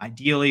headwind.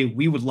 Ideally,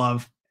 we would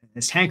love,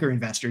 as tanker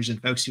investors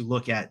and folks who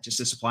look at just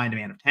the supply and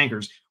demand of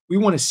tankers, we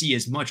want to see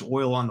as much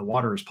oil on the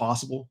water as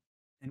possible,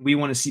 and we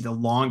want to see the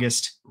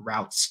longest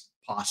routes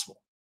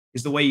possible.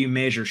 Because the way you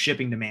measure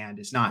shipping demand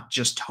is not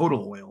just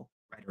total oil,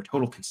 right, or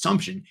total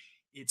consumption,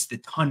 it's the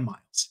ton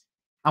miles.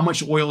 How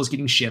much oil is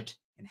getting shipped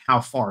and how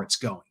far it's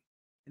going.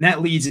 And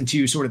that leads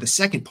into sort of the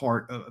second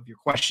part of your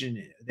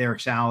question there,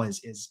 Sal,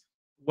 is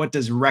what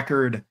does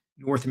record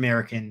North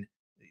American,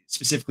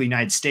 specifically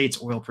United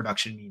States oil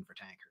production mean for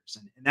tankers?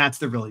 And that's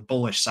the really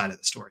bullish side of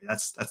the story.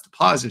 That's the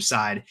positive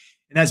side.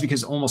 And that's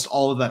because almost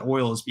all of that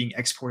oil is being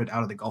exported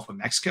out of the Gulf of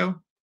Mexico,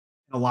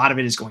 and a lot of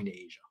it is going to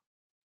Asia.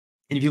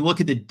 And if you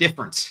look at the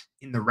difference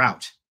in the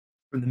route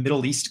from the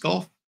Middle East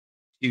Gulf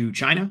to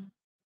China,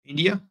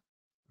 India,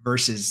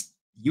 versus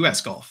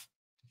US Gulf,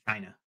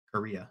 China,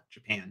 Korea,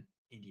 Japan,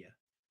 India,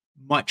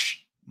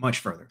 much, much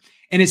further.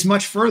 And it's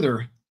much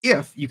further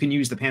if you can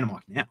use the Panama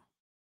Canal.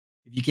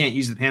 If you can't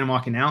use the Panama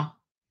Canal,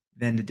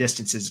 then the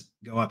distances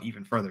go up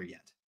even further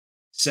yet.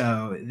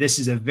 So this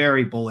is a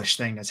very bullish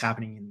thing that's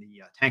happening in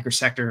the tanker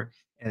sector,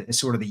 as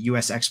sort of the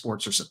US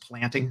exports are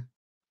supplanting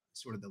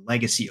sort of the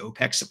legacy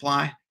OPEC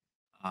supply.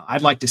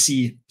 I'd like to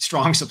see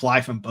strong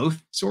supply from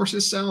both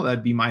sources. So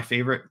that'd be my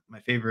favorite. My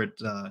favorite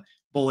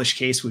bullish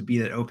case would be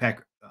that OPEC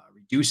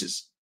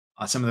reduces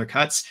some of their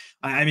cuts.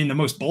 I mean, the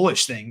most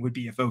bullish thing would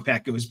be if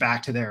OPEC goes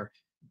back to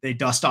they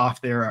dust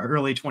off their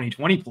early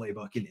 2020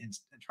 playbook and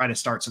try to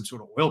start some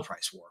sort of oil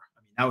price war.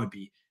 I mean,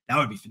 that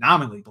would be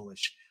phenomenally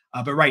bullish.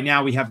 But right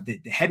now we have the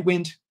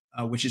headwind,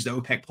 which is the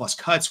OPEC plus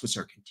cuts, which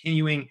are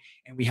continuing,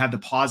 and we have the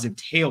positive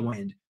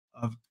tailwind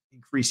of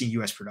increasing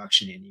U.S.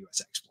 production and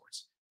U.S.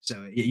 exports.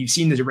 So you've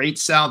seen the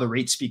rates, Sal. The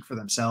rates speak for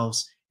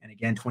themselves. And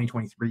again,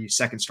 2023,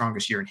 second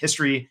strongest year in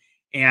history.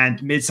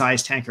 And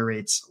mid-sized tanker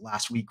rates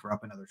last week were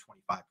up another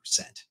 25%.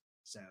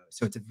 So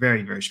it's a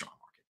very, very strong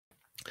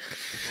market.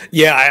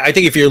 Yeah, I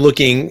think if you're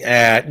looking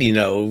at,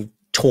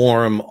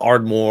 Torm,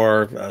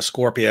 Ardmore,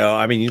 Scorpio,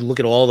 I mean, you look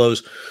at all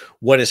those,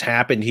 what has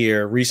happened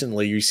here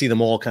recently, you see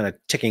them all kind of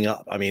ticking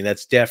up. I mean,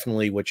 that's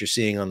definitely what you're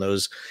seeing on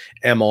those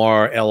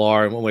MR,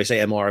 LR, and when I say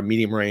MR,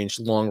 medium range,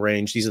 long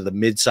range, these are the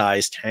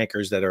mid-sized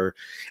tankers that are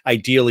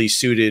ideally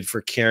suited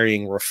for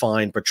carrying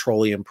refined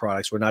petroleum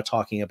products. We're not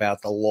talking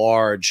about the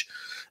large,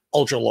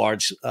 ultra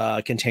large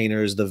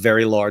containers, the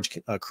very large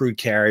crude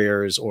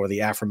carriers, or the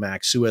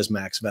Aframax,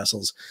 Suezmax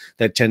vessels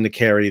that tend to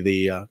carry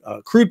the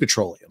crude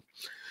petroleum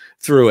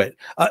through it.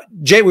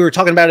 Jay, we were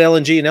talking about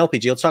LNG and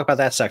LPG. Let's talk about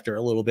that sector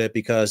a little bit,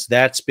 because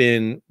that's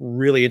been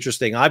really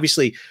interesting.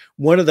 Obviously,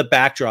 one of the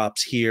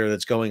backdrops here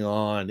that's going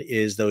on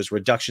is those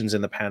reductions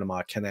in the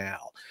Panama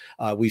Canal.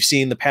 We've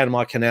seen the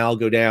Panama Canal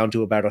go down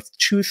to about a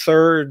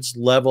 2/3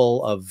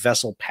 level of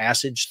vessel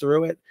passage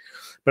through it.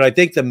 But I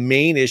think the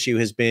main issue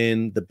has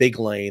been the big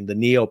lane, the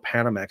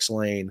Neo-Panamax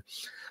lane,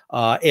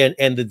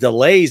 and the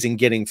delays in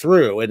getting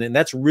through. And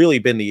that's really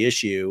been the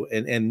issue.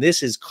 And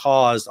this has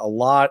caused a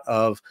lot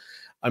of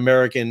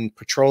American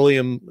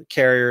petroleum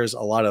carriers,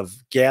 a lot of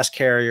gas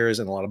carriers,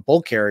 and a lot of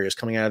bulk carriers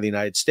coming out of the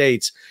United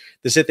States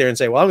to sit there and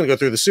say, well, I'm going to go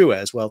through the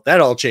Suez. Well,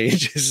 that all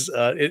changes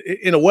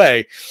in a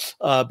way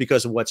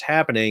because of what's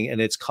happening.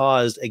 And it's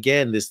caused,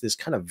 again, this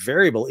kind of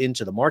variable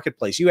into the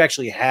marketplace. You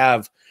actually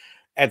have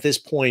at this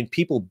point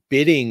people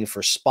bidding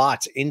for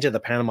spots into the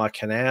Panama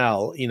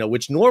Canal,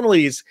 which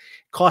normally is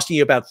costing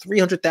you about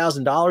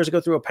 $300,000 to go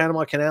through a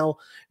Panama Canal.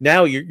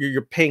 Now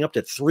you're paying up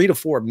to $3 to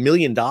 $4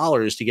 million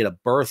to get a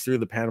berth through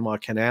the Panama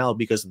Canal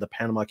because of the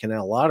Panama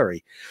Canal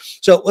lottery.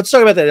 So let's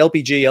talk about that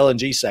LPG,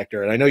 LNG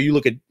sector. And I know you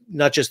look at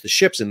not just the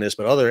ships in this,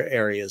 but other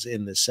areas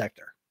in this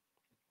sector.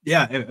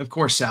 Yeah, of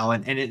course, Sal.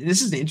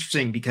 This is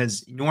interesting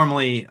because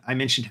normally I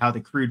mentioned how the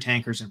crude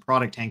tankers and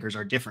product tankers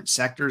are different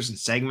sectors and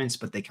segments,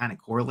 but they kind of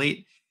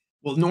correlate.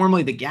 Well,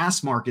 normally the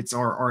gas markets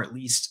are at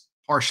least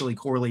partially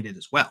correlated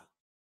as well.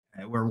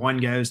 Where one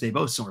goes, they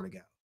both sort of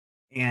go.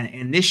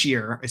 And this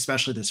year,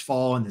 especially this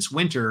fall and this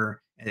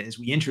winter, as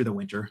we enter the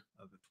winter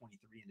of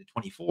 23 into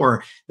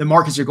 24, the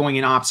markets are going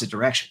in opposite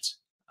directions.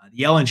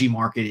 The LNG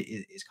market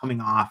is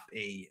coming off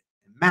a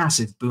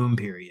massive boom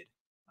period.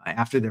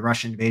 After the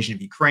Russian invasion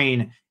of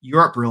Ukraine,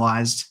 Europe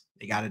realized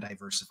they got to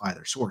diversify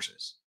their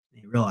sources.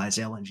 They realized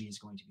LNG is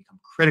going to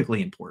become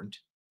critically important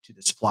to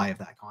the supply of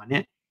that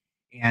continent.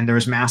 And there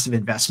was massive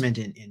investment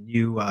in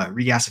new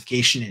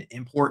regasification and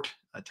import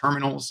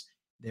terminals.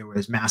 There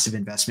was massive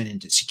investment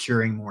into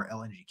securing more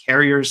LNG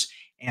carriers.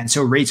 And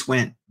so rates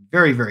went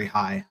very, very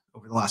high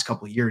over the last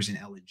couple of years in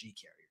LNG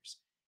carriers.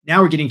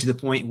 Now we're getting to the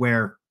point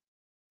where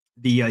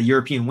the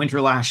European winter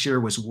last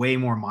year was way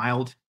more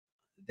mild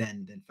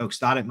than folks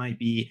thought it might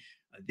be.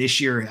 This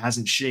year it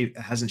hasn't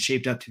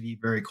shaped up to be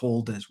very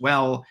cold as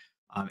well.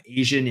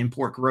 Asian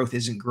import growth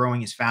isn't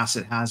growing as fast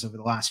as it has over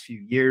the last few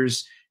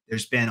years.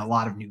 There's been a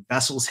lot of new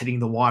vessels hitting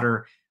the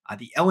water.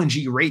 The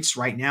LNG rates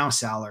right now,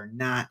 Sal, are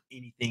not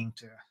anything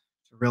to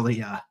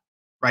really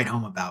write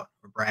home about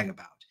or brag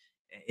about.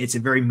 It's a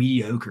very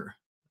mediocre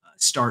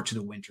start to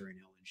the winter in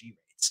LNG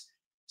rates.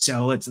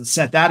 So let's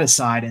set that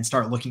aside and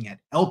start looking at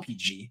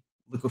LPG,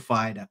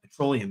 liquefied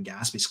petroleum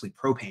gas, basically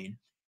propane.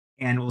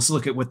 And let's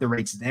look at what the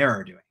rates there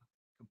are doing.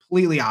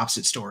 Completely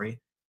opposite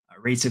story.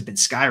 Rates have been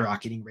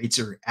skyrocketing. Rates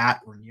are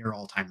at or near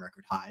all-time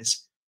record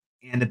highs.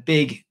 And the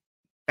big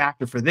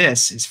factor for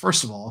this is,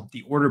 first of all,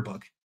 the order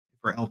book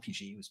for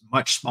LPG was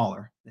much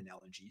smaller than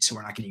LNG. So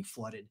we're not getting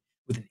flooded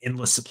with an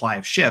endless supply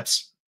of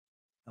ships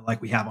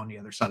like we have on the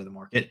other side of the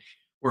market.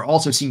 We're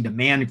also seeing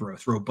demand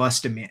growth,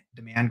 robust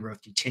demand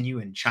growth continue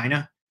in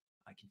China,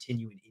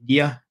 continue in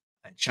India.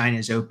 China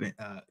has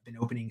been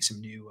opening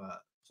some new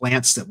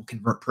plants that will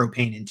convert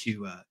propane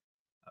into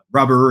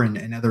rubber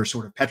and other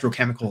sort of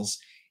petrochemicals.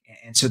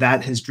 And so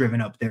that has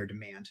driven up their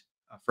demand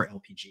for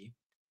LPG.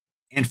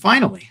 And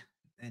finally,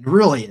 and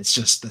really it's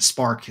just the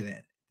spark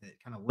that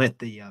kind of lit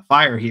the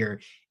fire here,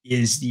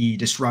 is the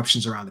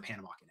disruptions around the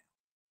Panama Canal.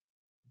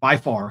 By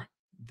far,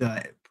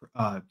 the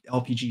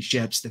LPG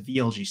ships, the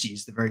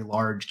VLGCs, the very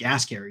large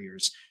gas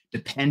carriers,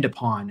 depend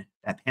upon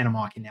that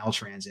Panama Canal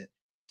transit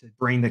to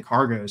bring the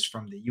cargoes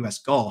from the US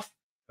Gulf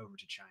over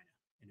to China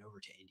and over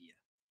to India.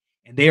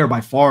 And they are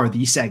by far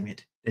the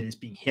segment that is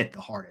being hit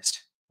the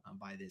hardest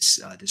by this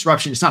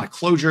disruption. It's not a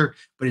closure,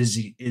 but it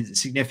is a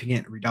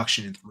significant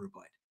reduction in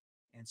throughput.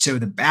 And so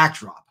the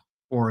backdrop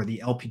for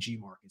the LPG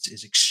markets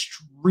is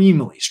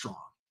extremely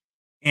strong.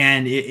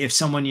 And if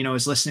someone,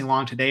 is listening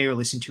along today or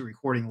listening to a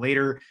recording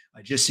later,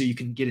 just so you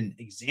can get an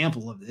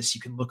example of this, you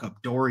can look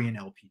up Dorian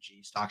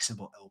LPG, stock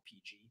symbol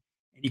LPG,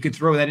 and you can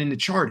throw that in the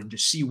chart and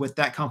just see what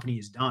that company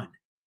has done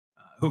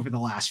over the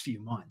last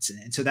few months.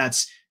 And so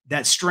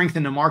that strength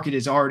in the market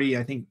is already,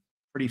 I think,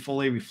 pretty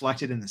fully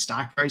reflected in the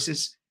stock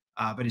prices.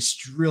 But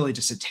it's really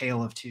just a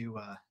tale of two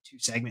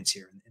segments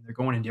here, and they're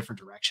going in different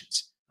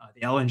directions.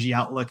 The LNG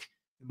outlook,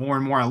 the more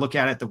and more I look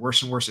at it, the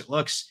worse and worse it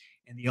looks.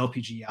 And the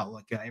LPG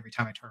outlook, every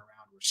time I turn around,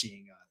 we're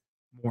seeing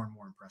more and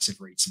more impressive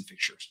rates and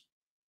fixtures.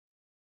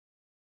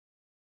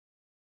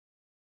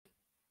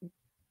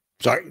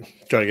 Sorry,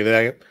 trying to get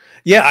that.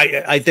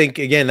 Yeah, I think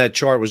again that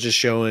chart was just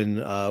showing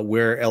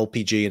where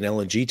LPG and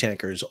LNG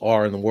tankers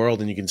are in the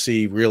world, and you can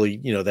see really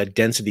that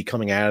density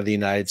coming out of the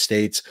United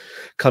States,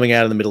 coming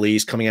out of the Middle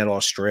East, coming out of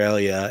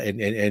Australia,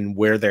 and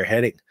where they're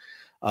heading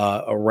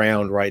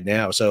around right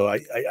now. So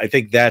I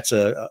think that's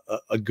a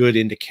good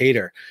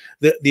indicator.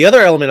 The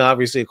other element,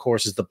 obviously, of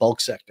course, is the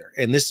bulk sector,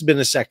 and this has been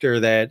a sector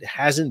that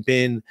hasn't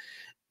been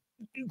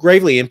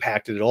gravely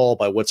impacted at all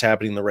by what's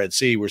happening in the Red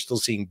Sea. We're still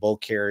seeing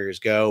bulk carriers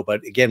go,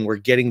 but again, we're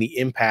getting the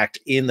impact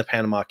in the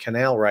Panama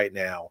Canal right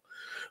now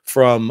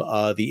from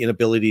the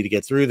inability to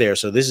get through there.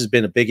 So this has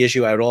been a big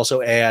issue. I would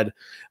also add,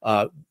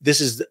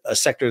 this is a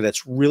sector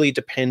that's really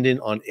dependent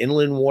on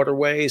inland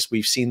waterways.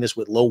 We've seen this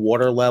with low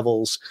water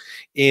levels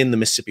in the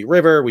Mississippi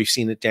River. We've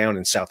seen it down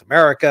in South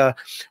America.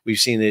 We've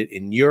seen it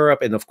in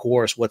Europe. And of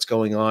course, what's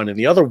going on in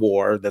the other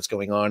war that's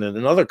going on in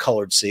another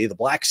colored sea, the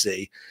Black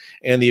Sea,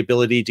 and the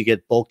ability to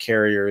get bulk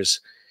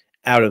carriers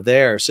out of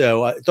there.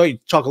 So I thought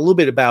you'd talk a little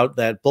bit about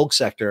that bulk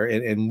sector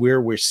and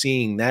where we're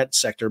seeing that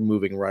sector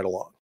moving right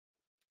along.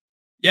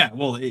 Yeah,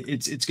 well,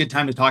 it's a good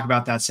time to talk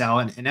about that, Sal.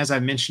 And as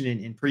I've mentioned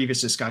in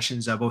previous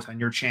discussions, both on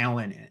your channel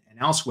and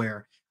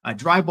elsewhere,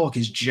 dry bulk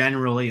is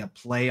generally a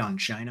play on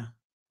China.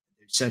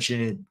 There's such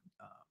an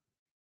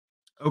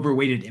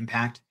overweighted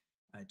impact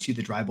to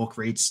the dry bulk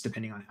rates,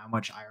 depending on how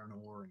much iron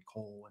ore and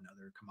coal and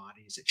other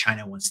commodities that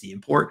China wants to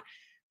import.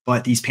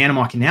 But these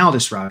Panama Canal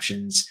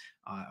disruptions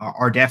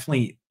are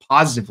definitely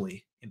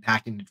positively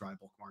impacting the dry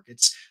bulk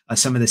markets.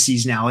 Some of the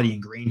seasonality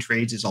in grain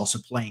trades is also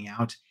playing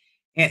out.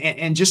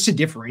 And just to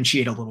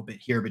differentiate a little bit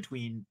here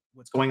between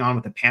what's going on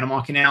with the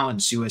Panama Canal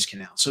and Suez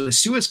Canal. So the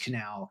Suez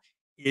Canal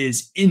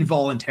is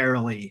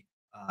involuntarily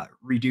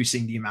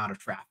reducing the amount of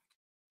traffic.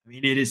 I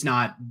mean, it is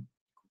not,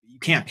 you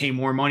can't pay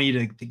more money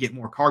to get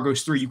more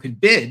cargoes through. You can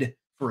bid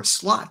for a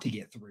slot to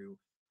get through,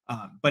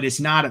 but it's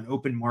not an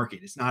open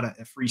market. It's not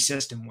a free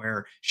system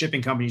where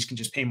shipping companies can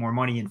just pay more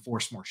money and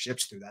force more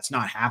ships through. That's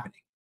not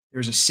happening.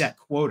 There's a set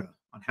quota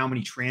on how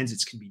many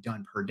transits can be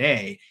done per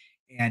day,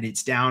 and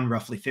it's down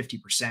roughly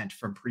 50%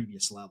 from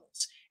previous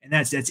levels. And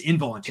that's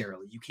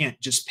involuntarily. You can't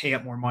just pay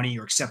up more money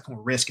or accept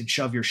more risk and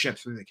shove your ship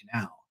through the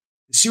canal.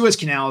 The Suez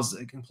Canal is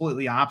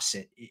completely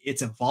opposite.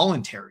 It's a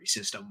voluntary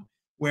system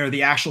where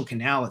the actual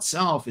canal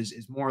itself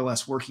is more or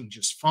less working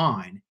just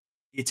fine.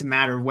 It's a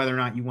matter of whether or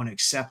not you want to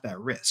accept that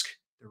risk,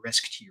 the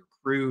risk to your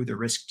crew, the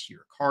risk to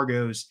your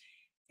cargoes.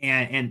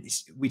 And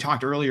we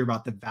talked earlier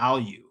about the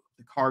value of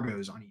the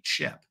cargoes on each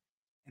ship.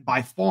 And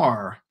by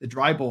far, the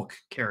dry bulk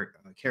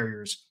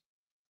carriers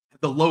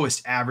have the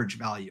lowest average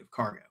value of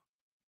cargo.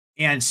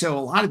 And so a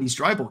lot of these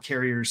dry bulk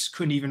carriers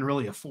couldn't even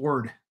really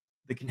afford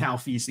the canal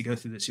fees to go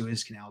through the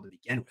Suez Canal to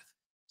begin with.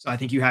 So I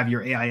think you have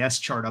your AIS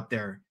chart up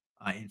there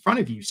in front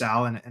of you,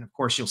 Sal. And of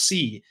course, you'll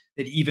see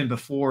that even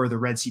before the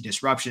Red Sea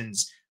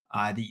disruptions,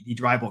 the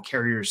dry bulk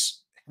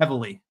carriers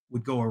heavily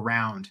would go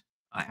around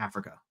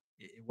Africa.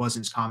 It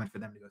wasn't as common for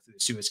them to go through the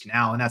Suez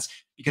Canal. And that's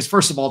because,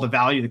 first of all, the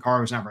value of the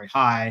cargo is not very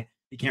high.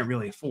 They can't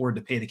really afford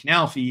to pay the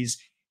canal fees.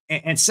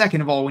 And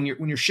second of all, when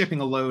you're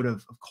shipping a load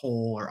of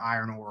coal or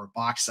iron ore or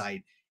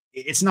bauxite,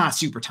 it's not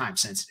super time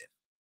sensitive.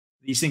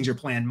 These things are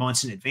planned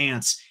months in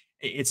advance.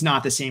 It's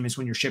not the same as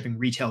when you're shipping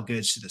retail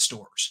goods to the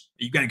stores.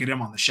 You've got to get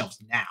them on the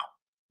shelves now,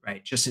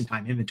 right? Just in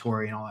time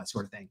inventory and all that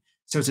sort of thing.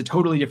 So it's a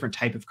totally different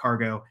type of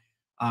cargo.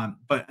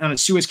 But on the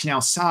Suez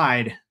Canal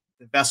side,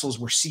 the vessels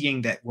we're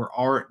seeing that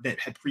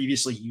had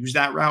previously used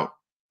that route,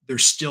 they're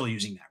still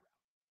using that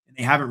route, and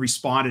they haven't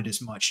responded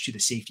as much to the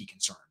safety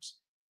concerns.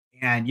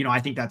 And I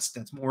think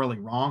that's morally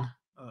wrong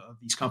of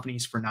these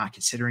companies for not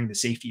considering the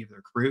safety of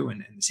their crew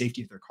and the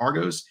safety of their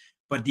cargoes.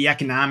 But the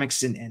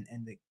economics and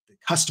the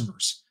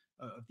customers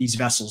of these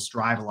vessels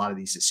drive a lot of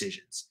these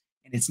decisions.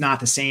 And it's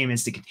not the same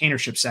as the container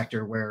ship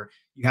sector, where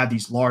you have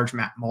these large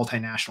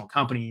multinational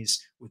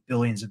companies with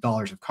billions of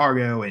dollars of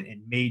cargo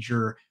and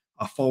major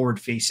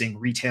forward-facing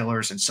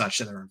retailers and such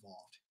that are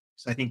involved.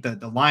 So I think that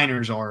the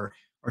liners are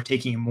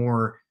taking a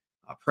more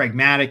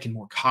pragmatic and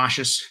more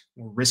cautious,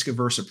 more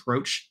risk-averse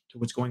approach to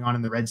what's going on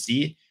in the Red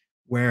Sea,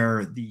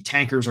 where the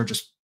tankers are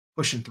just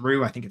pushing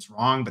through. I think it's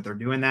wrong, but they're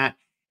doing that.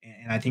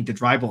 And I think the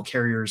dry bulk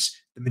carriers,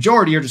 the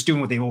majority are just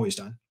doing what they've always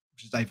done,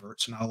 which is divert,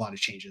 so not a lot of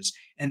changes.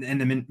 And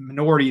the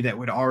minority that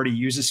would already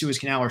use the Suez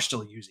Canal are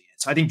still using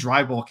it. So I think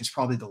dry bulk is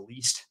probably the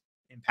least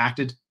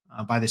impacted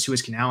by the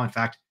Suez Canal. In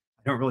fact,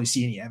 I don't really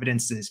see any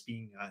evidence that it's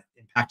being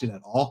impacted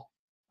at all.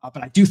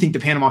 But I do think the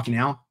Panama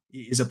Canal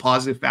is a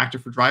positive factor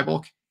for dry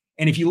bulk.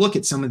 And if you look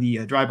at some of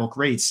the dry bulk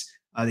rates,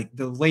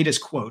 the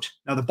latest quote,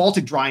 now the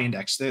Baltic Dry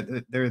Index, they're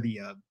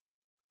the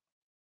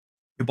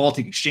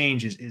Baltic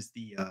Exchange is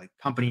the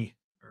company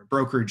or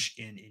brokerage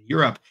in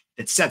Europe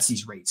that sets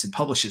these rates and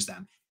publishes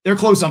them. They're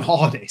closed on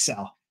holiday,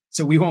 Sal.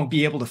 So we won't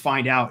be able to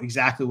find out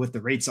exactly what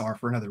the rates are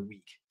for another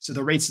week. So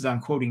the rates that I'm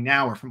quoting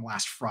now are from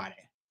last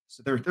Friday.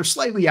 So they're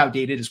slightly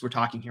outdated as we're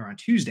talking here on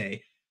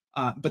Tuesday.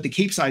 But the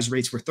Capesize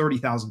rates were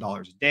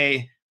 $30,000 a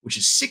day, which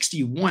is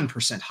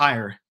 61%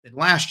 higher than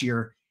last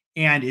year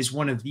and is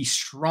one of the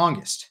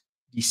strongest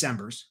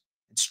Decembers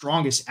and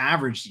strongest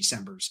average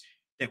Decembers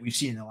that we've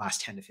seen in the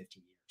last 10 to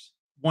 15 years.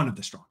 One of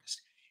the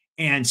strongest.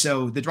 And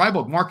so the dry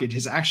bulk market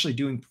is actually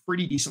doing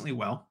pretty decently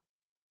well.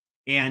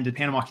 And the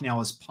Panama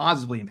Canal is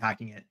positively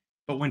impacting it.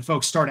 But when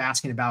folks start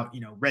asking about,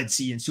 Red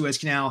Sea and Suez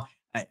Canal,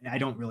 I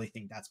don't really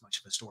think that's much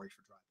of a story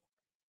for dry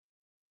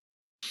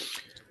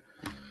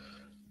bulk.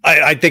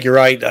 I think you're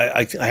right.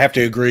 I have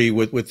to agree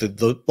with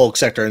the bulk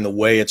sector and the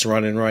way it's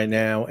running right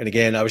now. And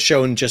again, I was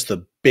showing just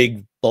the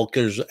big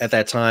bulkers at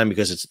that time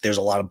because there's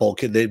a lot of bulk.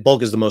 The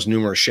bulk is the most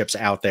numerous ships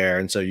out there,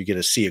 and so you get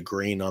a sea of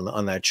green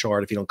on that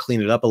chart if you don't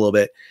clean it up a little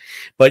bit.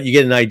 But you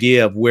get an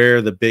idea of where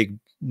the big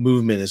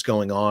movement is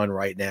going on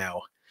right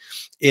now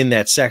in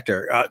that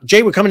sector.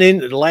 Jay, we're coming in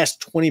the last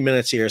 20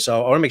 minutes here, so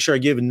I want to make sure I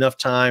give enough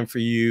time for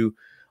you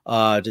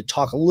to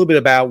talk a little bit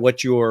about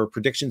what your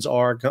predictions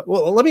are.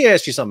 Well, let me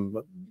ask you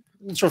something.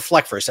 Let's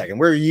reflect for a second.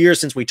 We're a year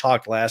since we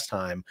talked last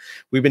time.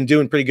 We've been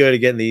doing pretty good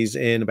at getting these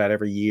in about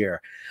every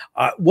year.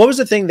 What was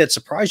the thing that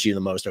surprised you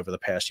the most over the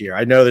past year?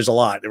 I know there's a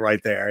lot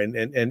right there,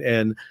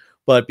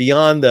 but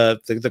beyond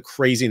the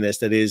craziness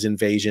that is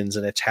invasions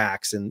and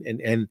attacks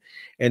and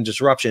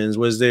disruptions,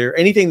 was there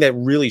anything that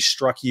really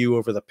struck you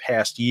over the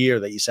past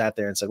year that you sat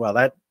there and said, "Well,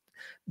 that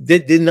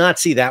did not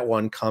see that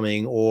one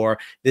coming," or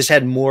this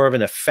had more of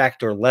an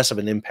effect or less of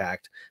an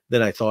impact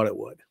than I thought it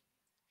would?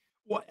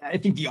 Well, I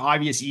think the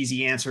obvious,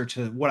 easy answer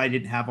to what I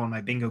didn't have on my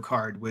bingo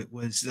card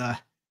was the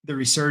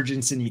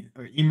resurgence and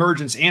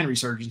emergence and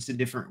resurgence in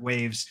different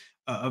waves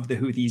of the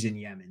Houthis in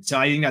Yemen. So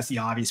I think that's the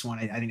obvious one.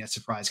 I think that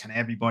surprised kind of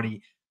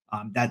everybody.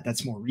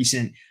 That's more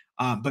recent,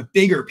 but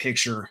bigger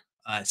picture,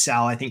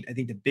 Sal. I think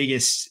the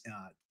biggest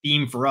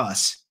theme for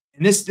us,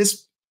 and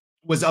this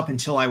was up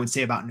until I would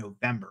say about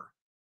November,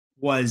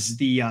 was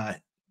the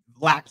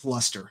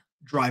lackluster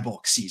dry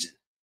bulk season.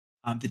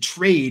 The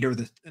trade or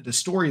the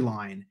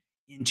storyline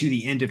into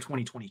the end of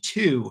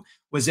 2022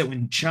 was that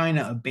when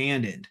China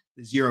abandoned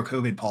the zero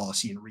COVID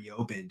policy and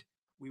reopened,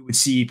 we would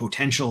see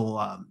potential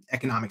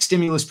economic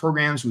stimulus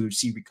programs. We would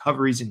see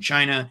recoveries in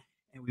China,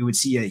 and we would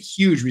see a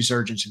huge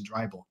resurgence in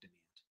dry bulk demand.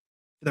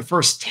 For the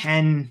first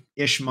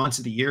 10-ish months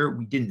of the year,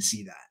 we didn't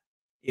see that.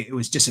 It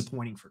was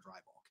disappointing for dry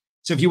bulk.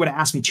 So if you would have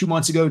asked me 2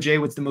 months ago, Jay,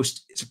 what's the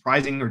most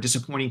surprising or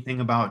disappointing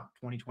thing about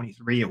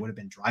 2023, it would have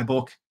been dry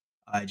bulk.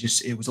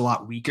 Just it was a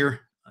lot weaker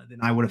than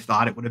I would have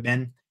thought it would have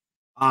been.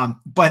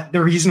 But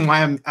the reason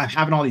why I'm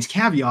having all these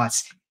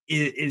caveats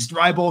is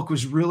dry bulk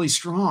was really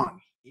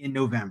strong in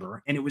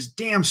November, and it was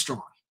damn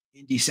strong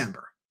in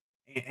December.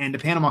 And the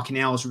Panama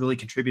Canal has really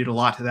contributed a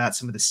lot to that.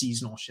 Some of the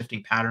seasonal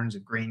shifting patterns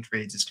of grain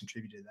trades has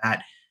contributed to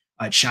that.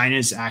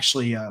 China's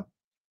actually,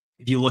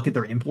 if you look at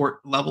their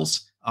import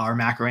levels, our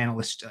macro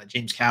analyst,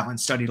 James Catlin,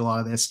 studied a lot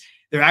of this.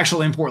 Their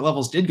actual import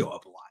levels did go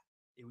up a lot.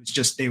 It was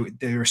just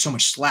there was so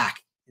much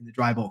slack in the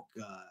dry bulk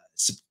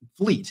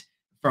fleet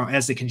from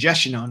as the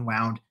congestion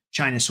unwound.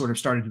 China sort of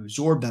started to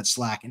absorb that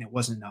slack, and it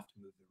wasn't enough to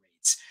move the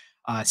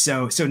rates.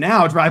 So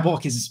now dry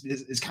bulk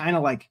is kind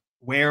of like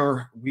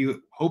where we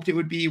hoped it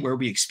would be, where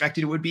we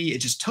expected it would be. It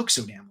just took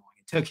so damn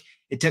long.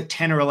 It took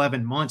 10 or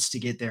 11 months to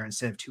get there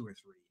instead of 2 or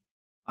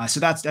 3. So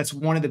that's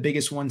one of the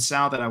biggest ones,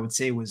 Sal, that I would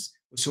say was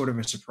sort of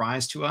a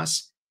surprise to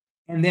us.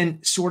 And then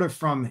sort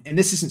of and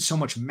this isn't so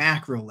much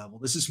macro level,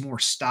 this is more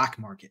stock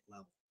market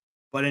level.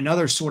 But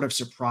another sort of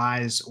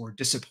surprise or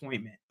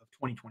disappointment of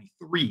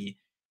 2023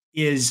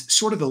 is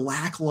sort of the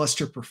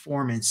lackluster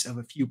performance of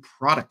a few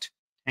product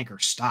tanker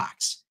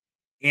stocks.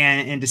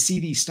 And to see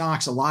these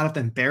stocks, a lot of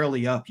them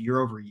barely up year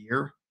over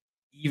year,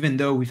 even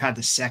though we've had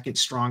the second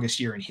strongest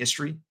year in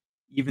history,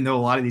 even though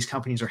a lot of these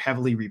companies are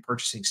heavily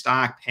repurchasing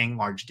stock, paying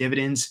large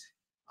dividends.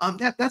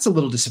 That's a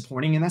little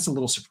disappointing, and that's a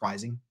little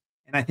surprising.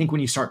 And I think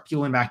when you start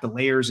peeling back the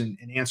layers and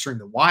answering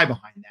the why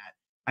behind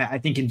that, I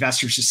think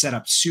investors just set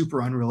up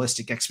super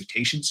unrealistic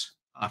expectations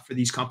for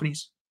these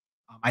companies.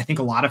 I think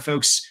a lot of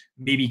folks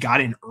maybe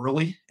got in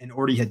early and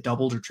already had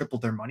doubled or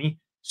tripled their money.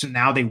 So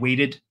now they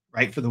waited,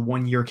 right, for the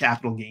 1-year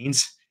capital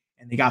gains,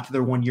 and they got to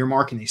their 1-year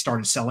mark and they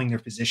started selling their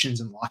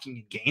positions and locking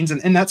in gains.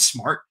 And that's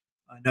smart.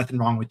 Nothing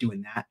wrong with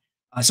doing that.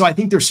 So I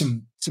think there's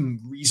some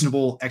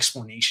reasonable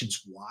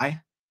explanations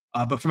why.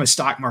 But from a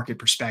stock market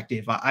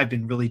perspective, I've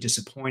been really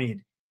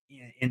disappointed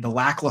in the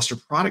lackluster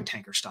product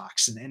tanker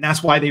stocks. And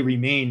that's why they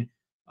remain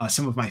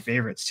some of my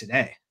favorites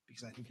today,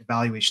 because I think the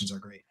valuations are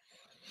great.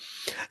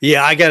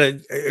 Yeah, I gotta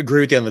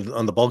agree with you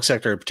on the bulk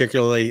sector,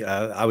 particularly.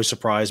 I was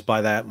surprised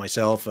by that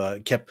myself.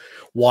 Kept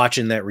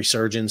watching that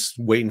resurgence,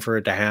 waiting for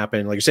it to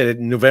happen. Like I said,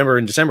 November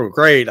and December were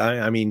great.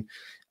 I mean,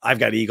 I've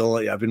got Eagle.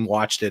 I've been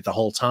watched it the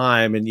whole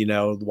time, and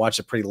watched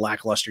a pretty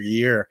lackluster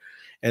year,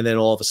 and then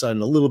all of a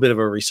sudden, a little bit of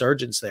a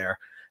resurgence there.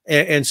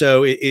 And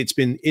so it's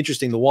been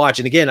interesting to watch.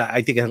 And again,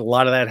 I think a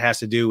lot of that has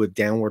to do with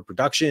downward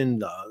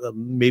production,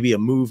 maybe a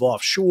move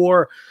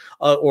offshore,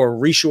 or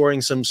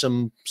reshoring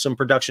some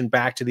production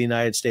back to the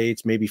United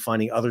States, maybe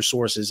finding other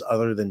sources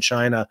other than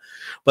China.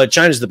 But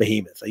China's the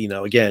behemoth.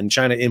 Again,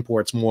 China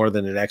imports more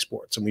than it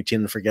exports, and we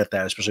tend to forget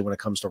that, especially when it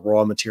comes to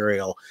raw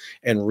material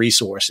and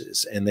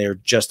resources. And they're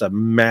just a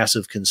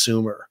massive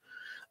consumer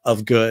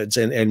of goods.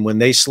 And when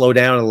they slow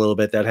down a little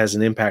bit, that has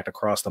an impact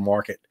across the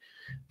market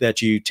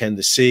that you tend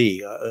to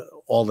see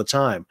all the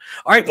time.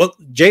 All right, well,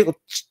 Jay,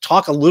 let's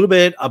talk a little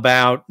bit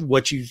about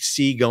what you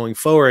see going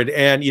forward.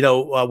 And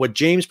what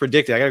James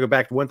predicted. I got to go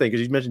back to one thing,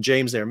 because you mentioned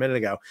James there a minute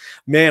ago.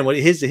 Man, what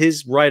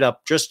his write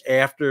up just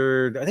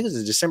after, I think it was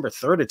the December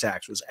 3rd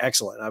attacks, was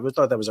excellent. I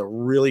thought that was a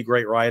really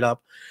great write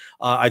up.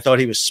 I thought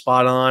he was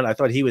spot on. I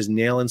thought he was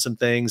nailing some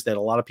things that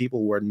a lot of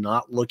people were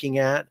not looking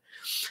at.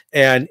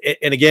 And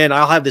again,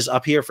 I'll have this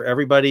up here for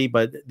everybody,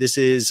 but this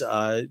is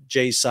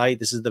Jay's site.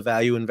 This is the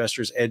Value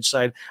Investors Edge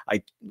site.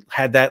 I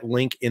had that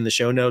link in the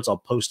show notes. I'll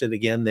post it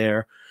again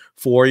there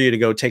for you to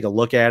go take a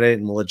look at it.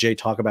 And we'll let Jay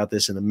talk about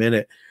this in a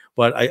minute.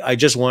 But I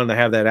just wanted to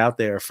have that out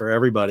there for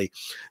everybody.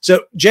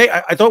 So, Jay,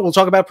 I thought we'll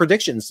talk about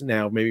predictions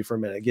now, maybe for a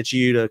minute. Get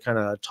you to kind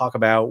of talk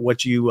about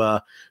what you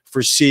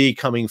foresee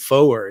coming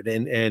forward.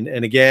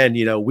 And again,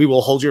 we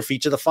will hold your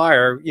feet to the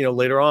fire,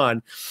 later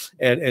on,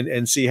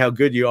 and see how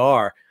good you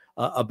are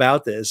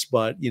about this.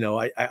 But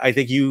I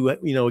think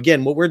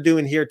again, what we're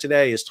doing here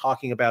today is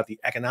talking about the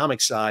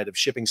economic side of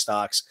shipping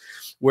stocks.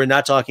 We're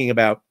not talking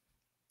about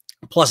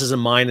pluses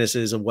and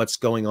minuses of what's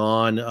going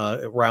on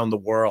around the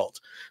world.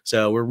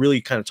 So we're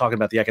really kind of talking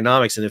about the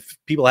economics. And if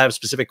people have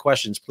specific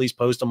questions, please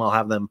post them. I'll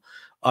have them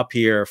up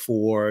here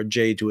for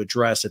Jay to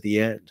address at the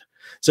end.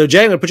 So Jay,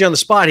 I'm going to put you on the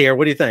spot here.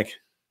 What do you think?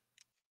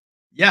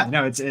 Yeah,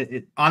 no, it's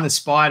on the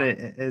spot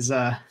as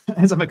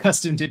I'm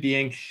accustomed to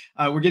being.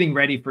 We're getting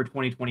ready for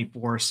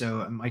 2024.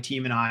 So my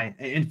team and I,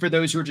 and for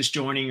those who are just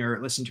joining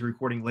or listen to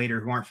recording later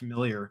who aren't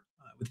familiar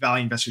with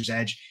Value Investors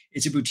Edge.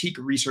 It's a boutique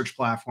research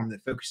platform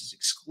that focuses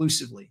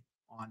exclusively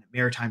on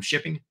maritime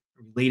shipping,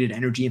 related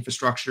energy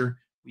infrastructure.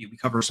 We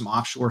cover some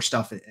offshore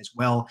stuff as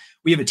well.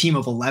 We have a team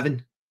of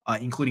 11,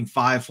 including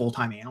 5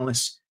 full-time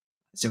analysts.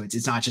 So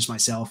it's not just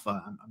myself.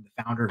 I'm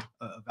the founder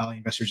of Value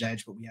Investors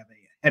Edge, but we have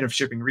a head of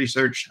shipping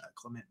research,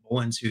 Clement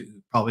Mullins, who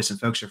probably some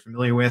folks are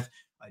familiar with.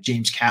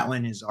 James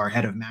Catlin is our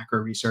head of macro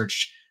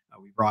research.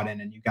 We brought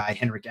in a new guy,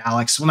 Henrik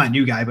Alex. Well, not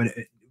new guy, but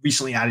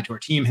recently added to our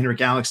team,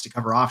 Henrik Alex, to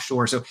cover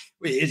offshore. So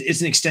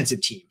it's an extensive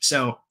team.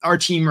 So our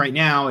team right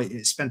now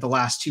has spent the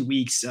last 2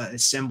 weeks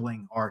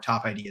assembling our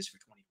top ideas for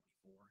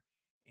 2024.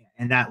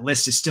 And that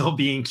list is still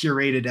being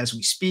curated as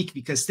we speak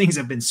because things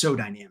have been so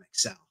dynamic,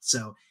 Sal.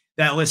 So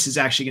that list is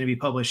actually going to be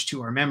published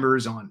to our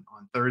members on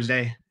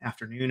Thursday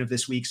afternoon of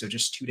this week. So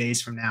just 2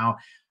 days from now.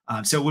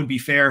 So it wouldn't be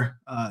fair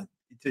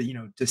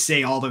to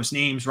say all those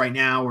names right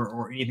now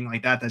or anything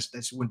like that.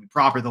 That's wouldn't be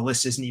proper. The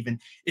list isn't even,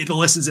 the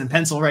list is in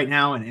pencil right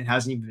now and it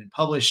hasn't even been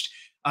published.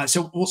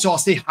 So I'll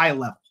stay high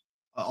level.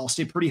 I'll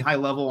stay pretty high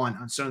level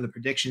on some of the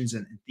predictions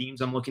and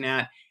themes I'm looking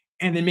at.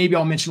 And then maybe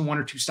I'll mention 1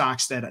 or 2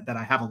 stocks that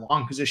I have a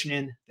long position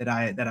in that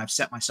I've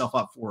set myself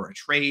up for a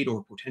trade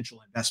or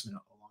potential investment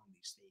along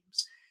these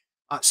themes.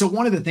 So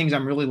one of the things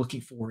I'm really looking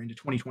for into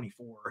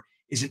 2024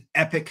 is an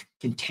epic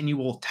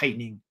continual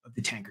tightening of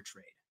the tanker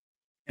trade.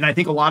 And I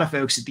think a lot of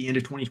folks at the end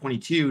of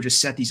 2022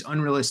 just set these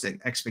unrealistic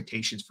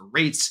expectations for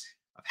rates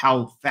of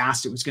how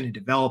fast it was going to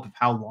develop, of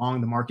how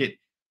long the market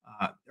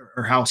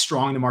or how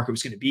strong the market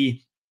was going to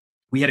be.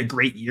 We had a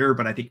great year,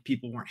 but I think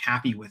people weren't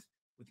happy with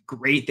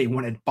great. They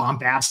wanted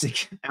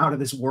bombastic, out of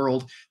this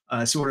world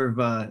sort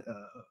of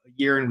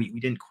year, and we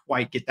didn't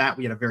quite get that.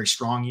 We had a very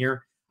strong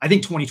year. I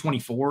think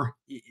 2024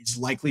 is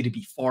likely to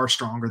be far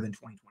stronger than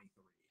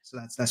 2023. So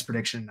that's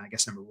prediction, I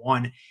guess, number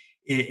 1.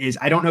 Is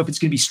I don't know if it's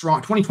going to be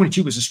strong.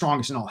 2022 was the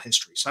strongest in all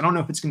history. So I don't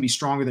know if it's going to be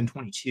stronger than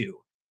 22,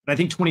 but I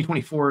think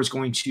 2024 is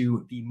going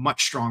to be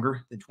much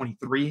stronger than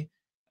 23.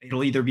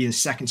 It'll either be the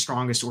second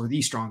strongest or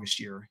the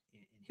strongest year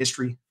in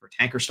history for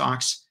tanker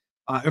stocks,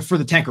 for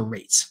the tanker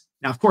rates.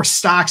 Now, of course,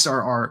 stocks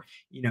are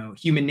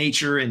human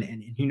nature and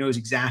who knows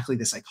exactly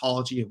the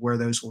psychology of where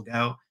those will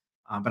go.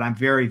 But I'm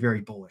very, very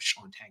bullish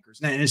on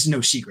tankers. And it's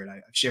no secret.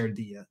 I've shared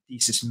the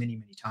thesis many,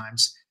 many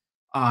times.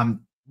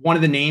 One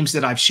of the names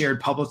that I've shared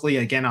publicly,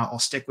 again, I'll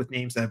stick with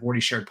names that I've already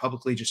shared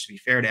publicly just to be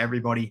fair to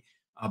everybody.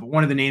 But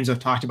one of the names I've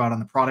talked about on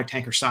the product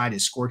tanker side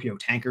is Scorpio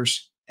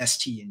Tankers,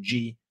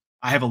 STNG.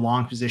 I have a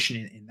long position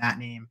in that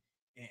name.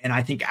 And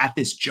I think at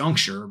this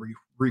juncture, we're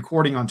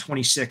recording on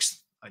 26th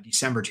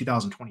December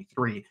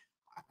 2023,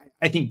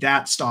 I think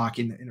that stock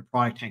in the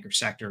product tanker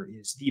sector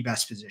is the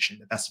best position,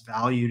 the best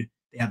valued.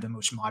 They have the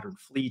most modern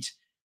fleet.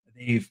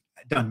 They've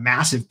done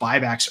massive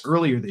buybacks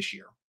earlier this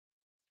year.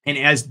 And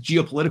as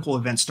geopolitical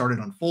events started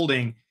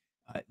unfolding,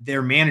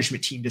 their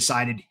management team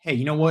decided, hey,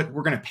 you know what?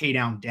 We're going to pay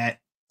down debt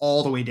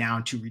all the way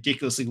down to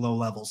ridiculously low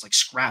levels, like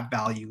scrap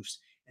values.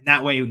 And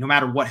that way, no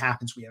matter what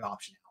happens, we have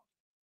optionality.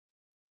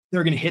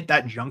 They're going to hit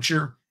that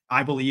juncture,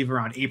 I believe,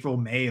 around April,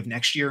 May of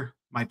next year.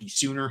 Might be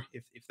sooner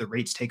if the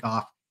rates take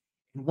off.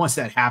 And once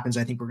that happens,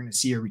 I think we're going to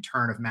see a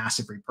return of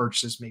massive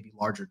repurchases, maybe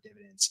larger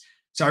dividends.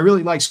 So I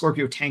really like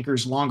Scorpio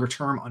Tankers longer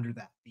term under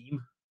that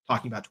theme,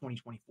 talking about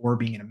 2024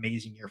 being an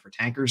amazing year for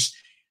tankers.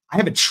 I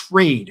have a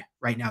trade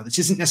right now. This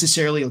isn't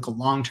necessarily like a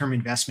long-term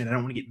investment. I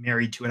don't want to get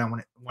married to it. I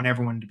want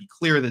everyone to be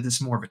clear that this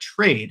is more of a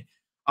trade.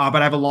 But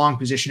I have a long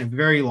position, a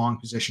very long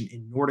position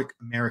in Nordic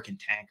American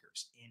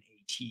Tankers,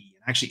 NAT.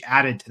 And I actually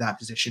added to that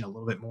position a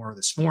little bit more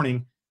this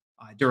morning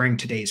during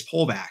today's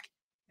pullback.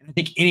 And I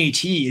think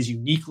NAT is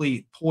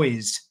uniquely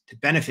poised to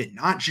benefit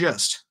not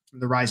just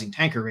from the rising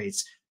tanker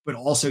rates, but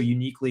also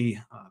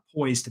uniquely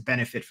poised to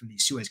benefit from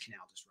these Suez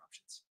Canal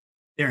disruptions.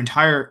 Their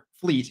entire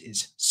fleet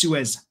is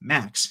Suez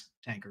Max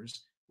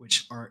tankers,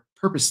 which are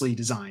purposely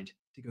designed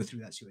to go through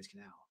that Suez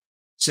Canal.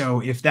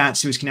 So if that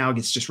Suez Canal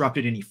gets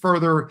disrupted any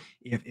further,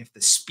 if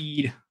the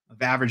speed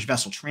of average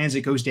vessel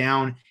transit goes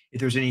down, if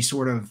there's any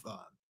sort of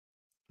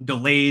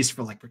delays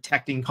for like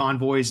protecting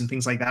convoys and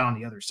things like that on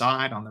the other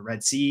side, on the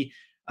Red Sea,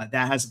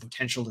 that has the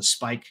potential to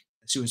spike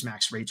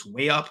Suezmax rates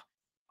way up.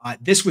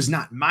 This was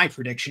not my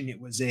prediction.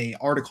 It was an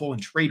article in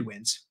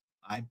TradeWinds.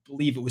 I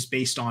believe it was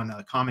based on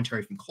a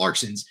commentary from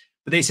Clarkson's,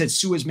 but they said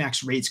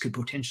Suezmax rates could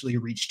potentially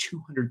reach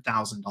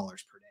 $200,000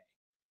 per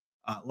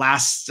day.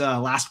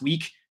 Last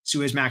week,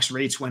 Suezmax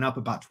rates went up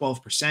about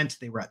 12%.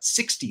 They were at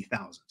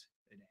 60,000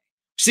 a day.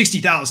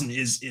 60,000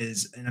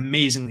 is an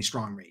amazingly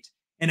strong rate.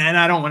 And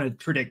I don't want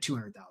to predict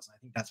 200,000. I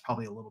think that's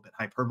probably a little bit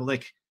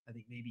hyperbolic. I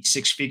think maybe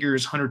 6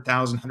 figures,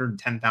 100,000,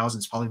 110,000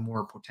 is probably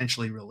more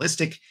potentially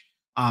realistic.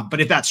 But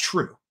if that's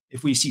true,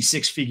 if we see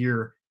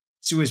 6-figure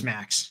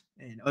Suezmax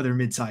and other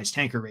mid-sized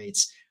tanker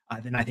rates,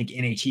 then I think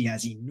NAT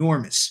has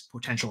enormous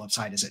potential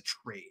upside as a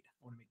trade.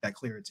 I want to make that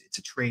clear. It's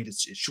a trade.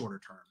 It's shorter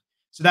term.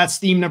 So that's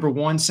theme number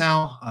 1,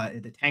 Sal.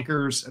 The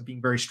tankers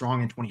being very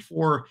strong in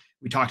 24.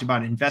 We talked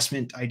about an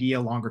investment idea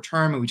longer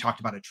term, and we talked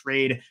about a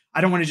trade.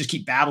 I don't want to just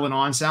keep battling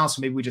on, Sal.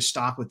 So maybe we just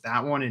stop with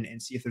that one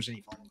and see if there's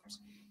any follow-ups.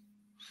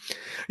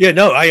 Yeah,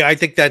 no, I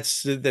think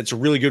that's a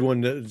really good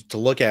one to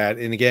look at.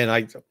 And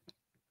again,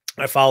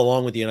 I follow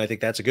along with you, and I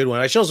think that's a good one.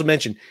 I should also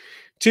mention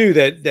too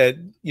that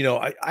you know,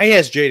 I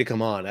asked Jay to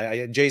come on.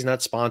 Jay's not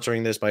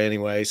sponsoring this by any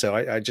way, so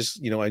I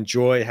just, you know,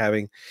 enjoy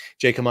having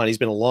Jay come on. He's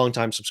been a long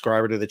time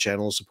subscriber to the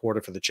channel, supporter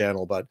for the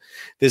channel, but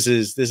this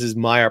is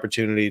my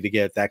opportunity to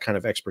get that kind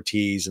of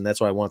expertise, and that's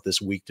what I want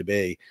this week to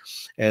be.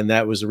 And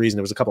that was the reason.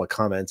 There was a couple of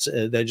comments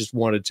that I just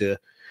wanted to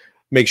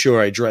make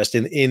sure I addressed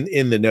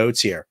in the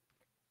notes here.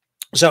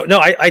 So no,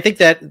 I think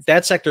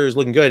that sector is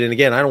looking good. And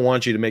again, I don't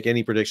want you to make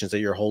any predictions that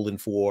you're holding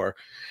for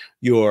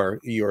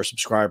your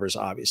subscribers.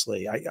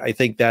 Obviously, I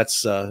think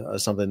that's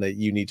something that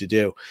you need to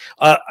do.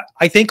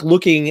 I think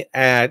looking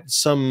at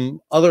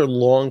some other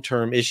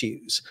long-term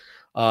issues,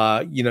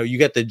 you know, you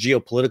get the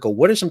geopolitical.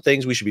 What are some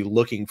things we should be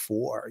looking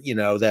for, you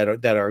know,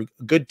 that are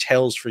good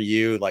tells for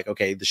you? Like,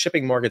 okay, the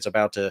shipping market's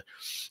about to,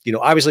 you know,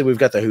 obviously we've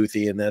got the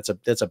Houthi, and that's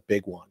a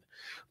big one.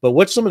 But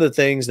what's some of the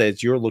things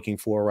that you're looking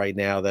for right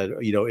now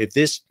that, you know, if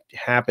this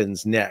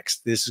happens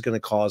next, this is going to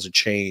cause a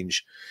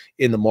change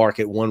in the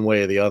market one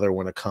way or the other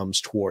when it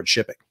comes towards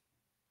shipping?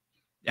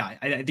 Yeah,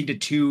 I think the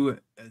two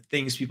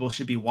things people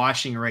should be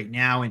watching right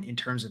now in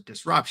terms of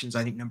disruptions,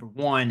 I think number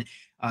one,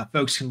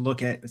 folks can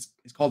look at,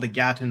 it's called the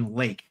Gatun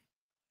Lake.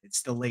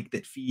 It's the lake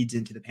that feeds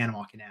into the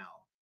Panama Canal.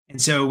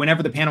 And so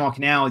whenever the Panama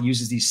Canal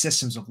uses these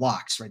systems of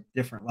locks, right,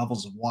 different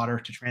levels of water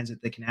to transit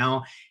the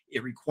canal,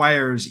 it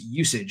requires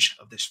usage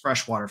of this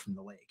fresh water from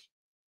the lake.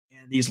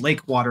 And these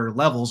lake water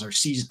levels are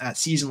at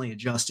seasonally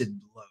adjusted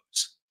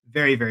lows,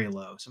 very, very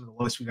low, some of the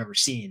lowest we've ever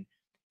seen.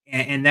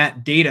 And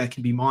that data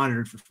can be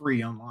monitored for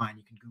free online.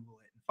 You can Google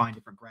it and find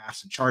different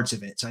graphs and charts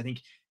of it. So I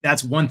think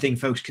that's one thing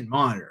folks can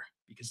monitor,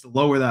 because the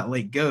lower that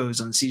lake goes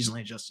on a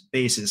seasonally adjusted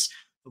basis,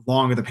 the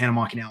longer the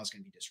Panama Canal is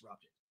going to be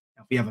disrupted.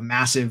 If we have a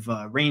massive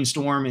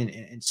rainstorm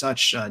and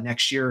such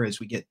next year,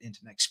 as we get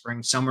into next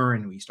spring, summer,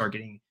 and we start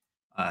getting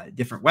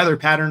different weather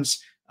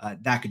patterns,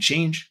 that could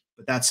change.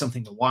 But that's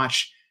something to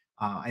watch.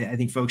 I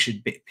think folks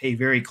should pay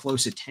very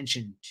close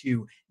attention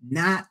to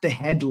not the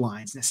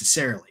headlines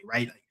necessarily,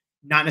 right? Like,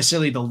 not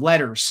necessarily the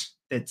letters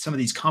that some of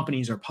these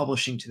companies are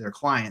publishing to their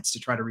clients to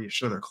try to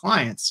reassure their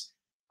clients,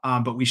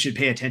 but we should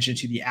pay attention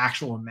to the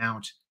actual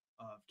amount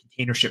of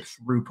container ship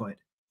throughput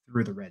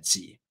through the Red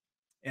Sea.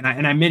 And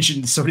I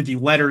mentioned sort of the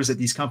letters that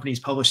these companies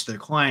publish to their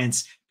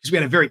clients, because we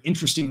had a very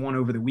interesting one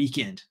over the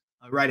weekend,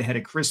 right ahead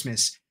of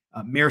Christmas.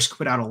 Maersk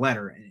put out a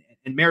letter,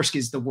 and Maersk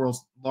is the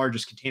world's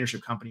largest container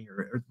ship company,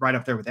 or right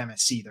up there with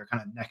MSC. They're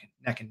kind of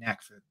neck and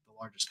neck for the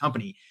largest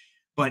company.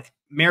 But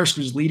Maersk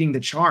was leading the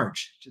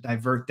charge to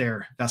divert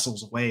their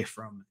vessels away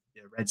from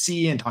the Red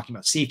Sea and talking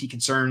about safety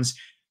concerns.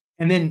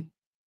 And then,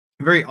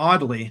 very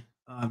oddly,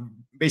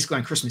 basically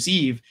on Christmas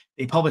Eve,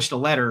 they published a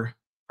letter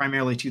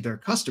primarily to their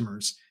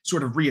customers,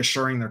 sort of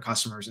reassuring their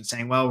customers and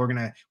saying, well,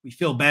 we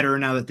feel better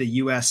now that the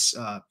U.S.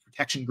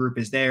 Protection Group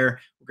is there.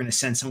 We're going to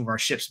send some of our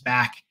ships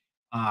back.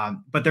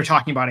 But they're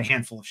talking about a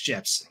handful of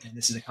ships. And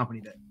this is a company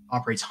that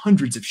operates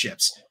hundreds of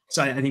ships.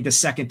 So I think the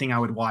second thing I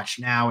would watch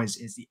now is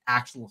the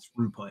actual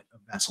throughput of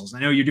vessels. I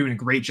know you're doing a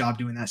great job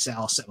doing that,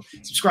 Sal. So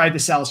subscribe to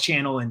Sal's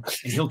channel, and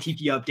he'll keep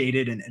you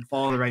updated, and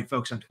follow the right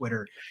folks on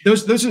Twitter.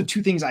 Those are the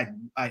two things I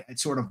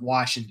sort of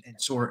watch and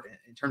sort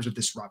in terms of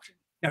disruption.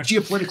 Now,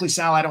 geopolitically,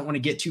 Sal, I don't want to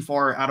get too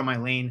far out of my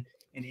lane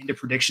and into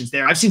predictions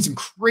there. I've seen some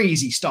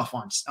crazy stuff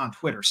on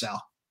Twitter,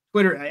 Sal.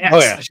 Twitter, X, oh,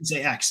 yeah. I should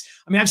say X.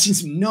 I mean, I've seen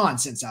some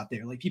nonsense out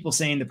there, like people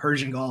saying the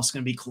Persian Gulf is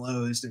going to be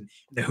closed and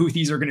the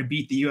Houthis are going to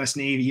beat the U.S.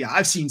 Navy.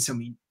 I've seen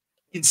some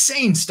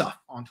insane stuff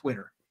on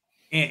Twitter.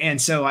 And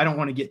so I don't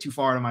want to get too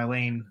far out of my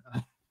lane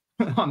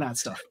on that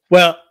stuff.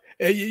 Well,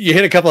 you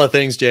hit a couple of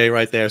things, Jay,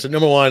 right there. So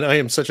number one, I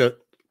am such a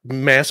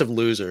massive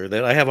loser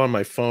that I have on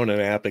my phone an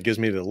app that gives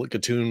me the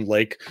Gatun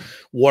Lake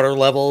water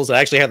levels.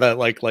 I actually have that,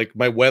 like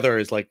my weather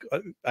is like,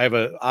 I have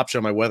an option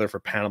on my weather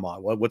for Panama,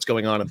 what's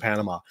going on in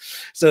Panama,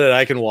 so that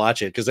I can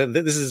watch it, because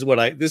this is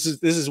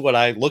what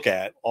I look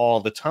at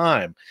all the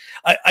time.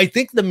 I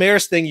think the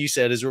Maersk thing you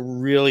said is a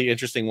really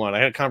interesting one. I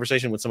had a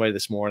conversation with somebody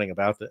this morning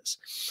about this,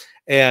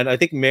 and I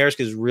think Maersk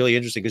is really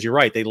interesting, because you're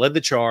right, they led the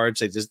charge,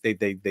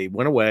 they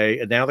went away,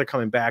 and now they're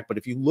coming back. But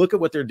if you look at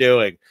what they're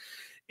doing,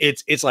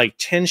 it's like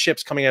 10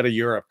 ships coming out of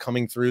Europe,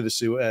 coming through the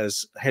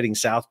Suez, heading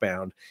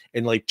southbound,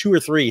 and like 2 or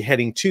 3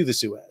 heading to the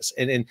Suez.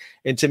 And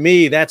to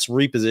me, that's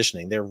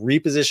repositioning. They're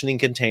repositioning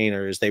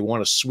containers. They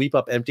want to sweep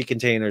up empty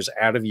containers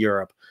out of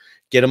Europe,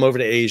 get them over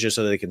to Asia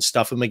so that they can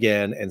stuff them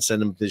again and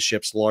send them to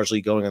ships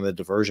largely going on the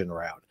diversion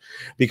route.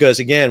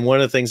 Because again,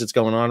 one of the things that's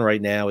going on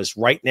right now, as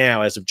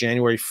of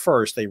January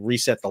 1st, they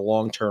reset the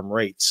long-term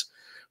rates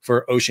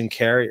for ocean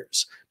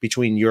carriers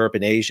between Europe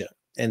and Asia.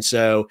 And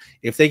so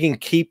if they can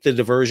keep the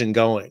diversion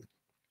going,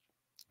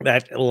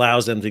 that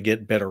allows them to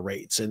get better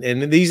rates.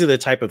 And these are the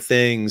type of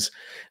things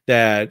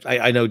that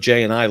I know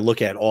Jay and I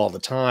look at all the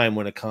time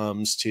when it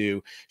comes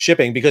to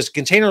shipping, because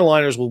container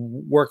liners will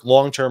work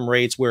long-term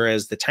rates,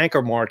 whereas the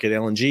tanker market,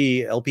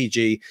 LNG,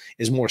 LPG,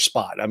 is more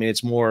spot. I mean,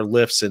 it's more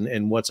lifts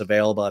and what's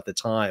available at the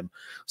time.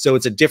 So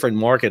it's a different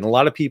market. And a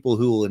lot of people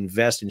who will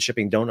invest in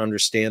shipping don't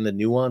understand the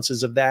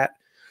nuances of that.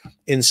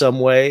 in some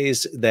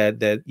ways,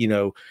 that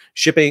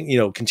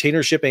shipping,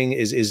 container shipping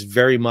is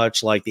very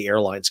much like the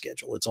airline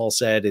schedule. It's all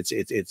said.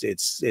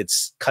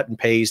 It's cut and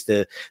paste.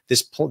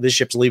 This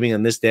ship's leaving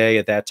on this day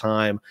at that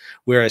time,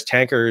 whereas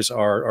tankers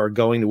are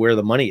going to where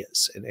the money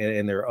is,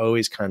 and they're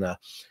always kind of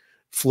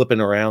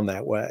flipping around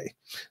that way.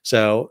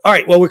 So, all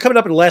right, well, we're coming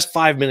up in the last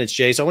 5 minutes,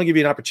 Jay. So I want to give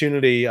you an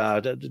opportunity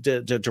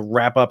to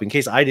wrap up in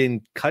case I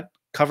didn't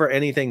cover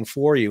anything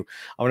for you.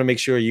 I want to make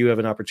sure you have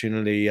an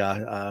opportunity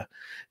to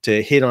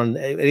hit on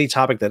any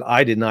topic that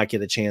I did not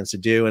get a chance to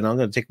do. And I'm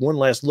going to take one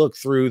last look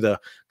through the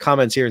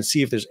comments here and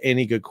see if there's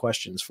any good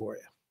questions for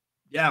you.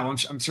 Yeah, well,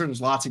 I'm sure there's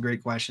lots of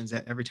great questions.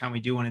 Every time we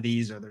do one of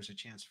these, or there's a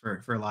chance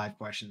for live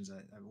questions,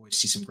 I always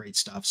see some great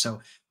stuff.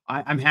 So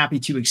I'm happy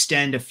to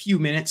extend a few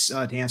minutes to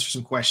answer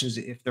some questions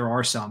if there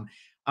are some.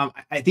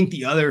 I think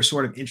the other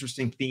sort of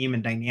interesting theme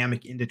and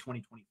dynamic into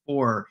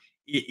 2024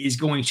 is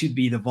going to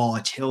be the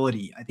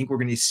volatility. I think we're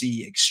going to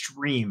see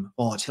extreme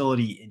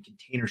volatility in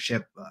container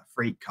ship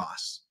freight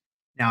costs.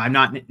 Now, I'm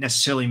not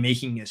necessarily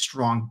making a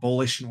strong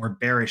bullish nor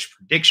bearish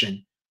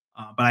prediction,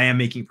 but I am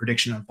making a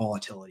prediction on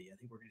volatility. I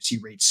think we're going to see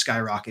rates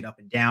skyrocket up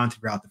and down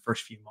throughout the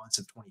first few months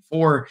of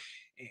 24.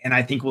 And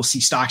I think we'll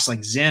see stocks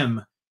like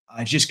Zim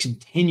just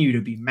continue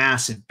to be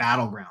massive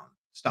battleground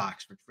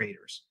stocks for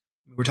traders.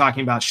 We're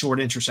talking about short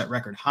interest at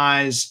record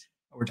highs.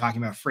 We're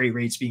talking about freight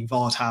rates being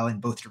volatile in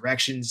both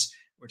directions.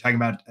 We're talking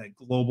about a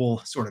global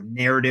sort of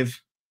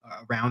narrative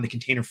around the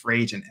container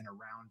freight and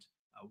around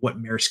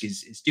what Maersk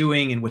is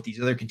doing and what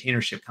these other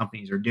container ship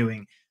companies are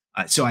doing.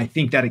 So I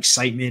think that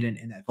excitement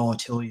and that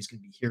volatility is going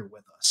to be here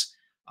with us.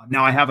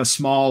 Now I have a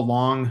small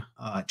long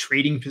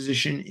trading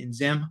position in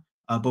Zim,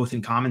 both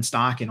in common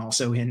stock and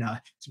also in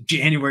some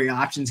January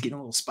options, getting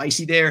a little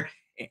spicy there.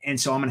 And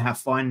so I'm going to have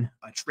fun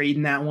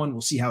trading that one.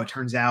 We'll see how it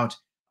turns out.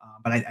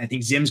 But I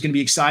think Zim's going to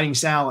be exciting,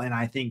 Sal. And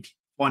I think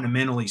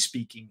fundamentally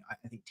speaking,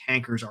 I think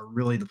tankers are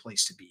really the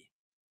place to be.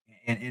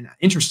 And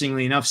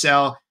interestingly enough,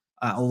 Sal,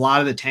 a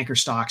lot of the tanker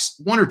stocks,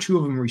 one or two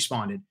of them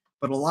responded,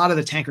 but a lot of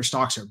the tanker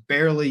stocks are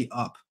barely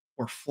up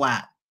or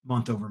flat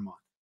month over month,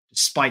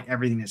 despite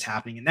everything that's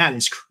happening. And that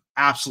is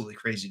absolutely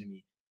crazy to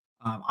me.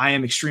 I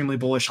am extremely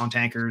bullish on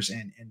tankers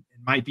and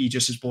might be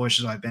just as bullish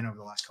as I've been over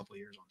the last couple of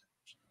years on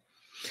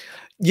tankers.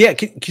 Yeah,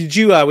 could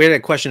you, we had a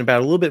question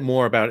about a little bit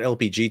more about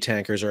LPG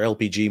tankers or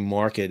LPG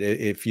market,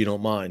 if you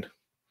don't mind.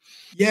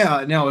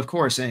 Yeah, no, of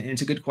course. And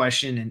it's a good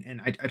question.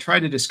 And I tried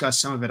to discuss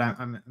some of it.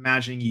 I'm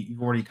imagining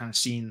you've already kind of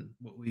seen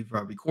what we've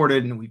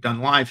recorded and we've done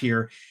live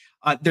here.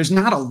 There's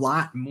not a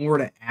lot more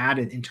to add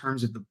in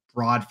terms of the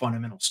broad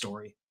fundamental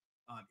story.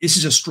 This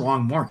is a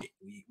strong market.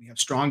 We have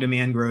strong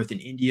demand growth in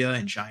India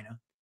and China.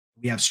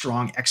 We have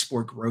strong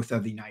export growth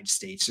of the United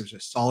States. There's a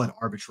solid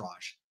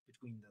arbitrage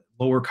between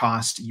the lower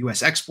cost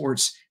U.S.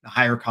 exports, the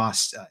higher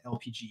cost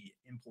LPG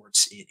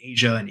imports in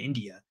Asia and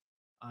India.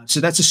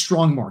 So that's a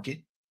strong market.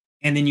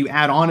 And then you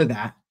add on to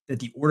that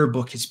the order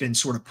book has been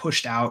sort of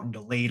pushed out and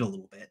delayed a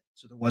little bit.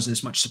 So there wasn't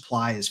as much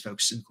supply as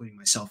folks, including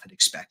myself, had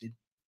expected.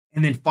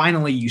 And then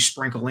finally, you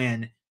sprinkle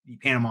in the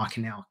Panama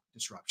Canal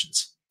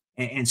disruptions.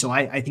 And so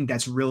I think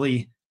that's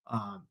really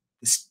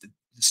the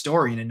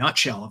story in a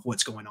nutshell of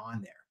what's going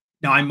on there.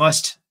 Now, I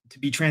must, to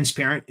be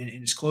transparent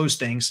and disclose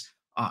things,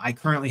 I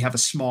currently have a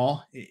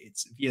small,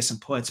 it's via some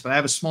puts, but I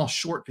have a small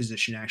short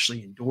position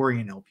actually in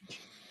Dorian LPG,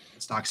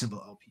 the stock symbol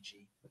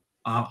LPG.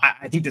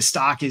 I think the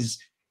stock is,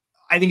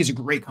 I think it's a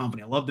great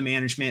company. I love the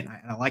management.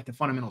 I like the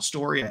fundamental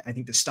story. I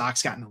think the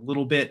stock's gotten a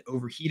little bit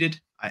overheated.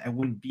 I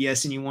wouldn't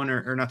BS anyone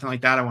or nothing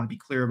like that. I want to be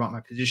clear about my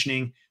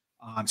positioning.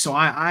 So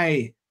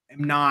I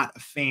am not a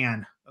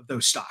fan of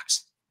those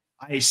stocks.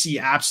 I see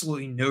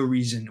absolutely no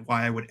reason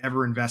why I would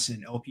ever invest in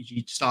an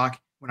LPG stock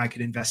when I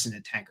could invest in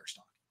a tanker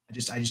stock. I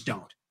just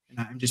don't. And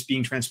I'm just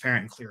being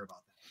transparent and clear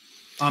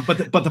about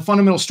that. But the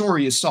fundamental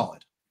story is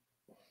solid.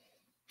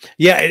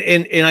 Yeah,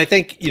 and I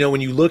think,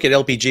 when you look at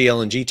LPG,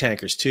 LNG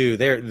tankers too,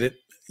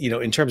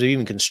 in terms of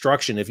even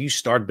construction, if you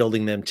start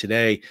building them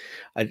today,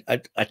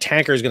 a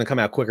tanker is going to come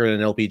out quicker than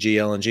LPG,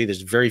 LNG.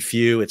 There's very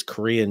few. It's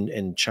Korea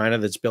and China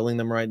that's building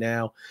them right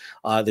now.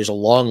 There's a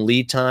long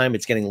lead time.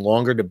 It's getting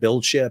longer to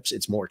build ships.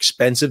 It's more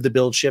expensive to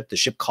build ship. The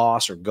ship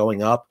costs are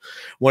going up.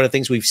 One of the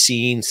things we've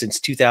seen since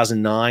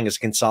 2009 is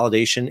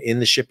consolidation in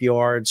the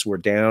shipyards. We're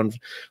down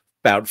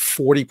about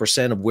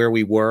 40% of where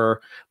we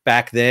were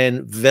back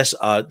then.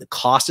 The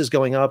cost is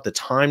going up. The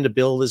time to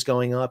build is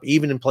going up,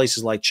 even in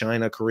places like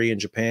China, Korea,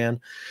 and Japan.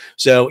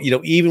 So,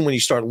 even when you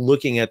start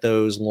looking at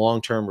those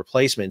long-term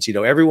replacements,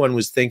 everyone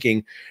was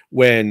thinking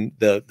when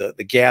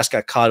the gas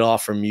got cut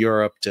off from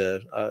Europe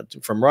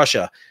from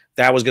Russia,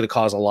 that was going to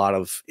cause a lot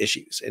of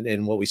issues.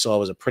 And what we saw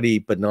was a pretty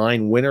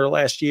benign winter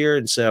last year.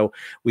 And so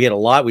we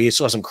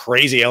saw some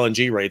crazy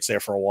LNG rates there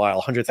for a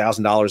while,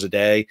 $100,000 a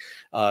day.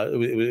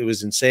 It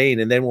was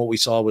insane. And then what we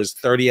saw was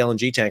 30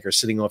 LNG tankers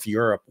sitting off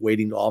Europe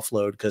waiting to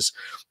offload because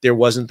there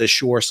wasn't the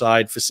shore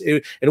side.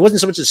 And it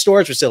wasn't so much the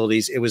storage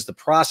facilities. It was the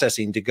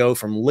processing to go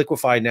from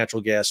liquefied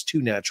natural gas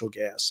to natural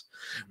gas.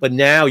 But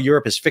now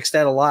Europe has fixed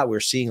that a lot.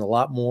 We're seeing a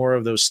lot more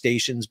of those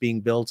stations being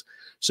built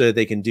so that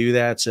they can do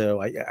that.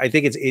 So I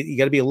think you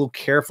got to be a little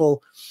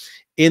careful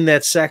in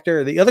that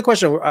sector. The other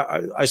question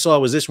I saw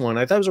was this one.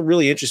 I thought it was a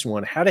really interesting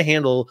one: how to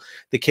handle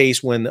the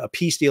case when a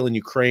peace deal in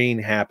Ukraine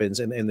happens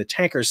and the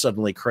tankers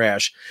suddenly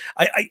crash.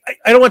 I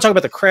don't want to talk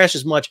about the crash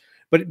as much,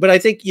 but I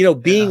think, you know,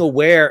 being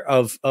aware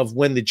of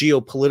when the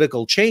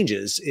geopolitical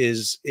changes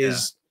is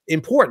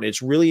important.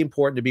 It's really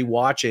important to be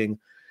watching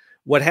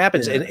what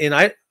happens. And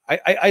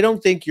I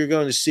don't think you're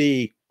going to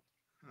see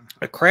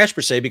a crash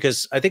per se,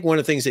 because I think one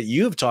of the things that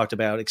you've talked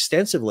about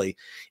extensively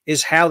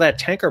is how that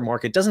tanker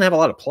market doesn't have a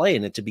lot of play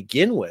in it to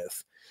begin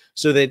with.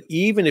 So that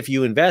even if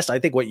you invest, I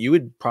think what you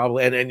would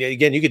probably, and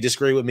again, you could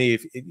disagree with me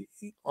if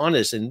on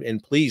this,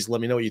 and please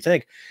let me know what you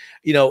think.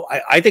 You know,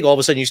 I think all of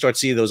a sudden you start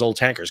seeing those old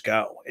tankers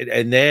go,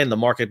 and then the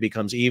market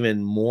becomes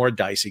even more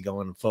dicey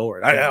going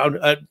forward. I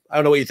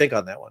don't know what you think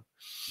on that one.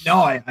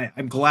 No,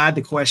 I'm glad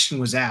the question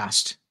was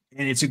asked.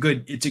 And it's a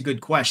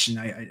good question.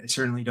 I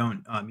certainly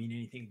don't mean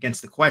anything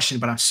against the question,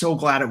 but I'm so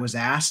glad it was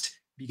asked,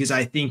 because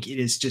I think it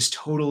is just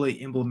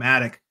totally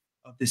emblematic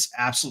of this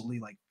absolutely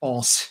like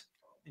false,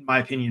 in my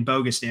opinion,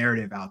 bogus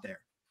narrative out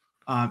there.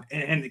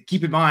 And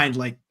keep in mind,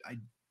 like, I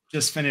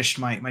just finished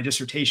my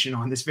dissertation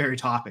on this very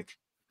topic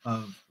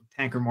of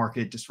tanker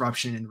market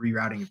disruption and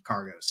rerouting of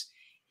cargoes.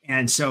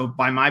 And so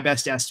by my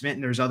best estimate,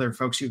 and there's other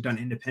folks who've done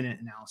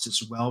independent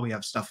analysis as well, we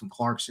have stuff from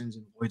Clarkson's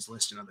and Lloyd's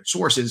List and other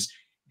sources,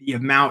 the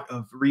amount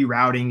of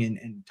rerouting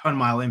and ton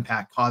mile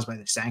impact caused by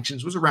the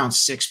sanctions was around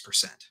 6%.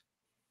 So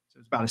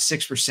it's about a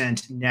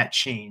 6% net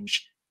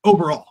change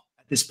overall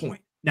at this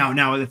point.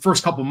 Now the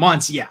first couple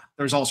months, yeah,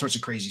 there's all sorts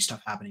of crazy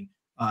stuff happening.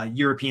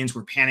 Europeans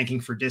were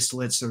panicking for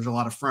distillates. There's a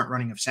lot of front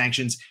running of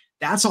sanctions.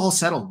 That's all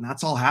settled and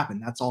that's all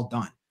happened. That's all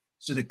done.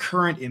 So the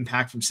current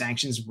impact from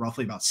sanctions is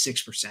roughly about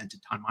 6%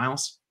 to ton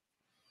miles.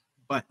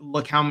 But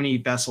look how many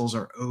vessels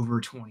are over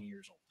 20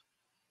 years old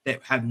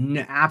that have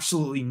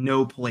absolutely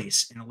no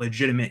place in a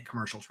legitimate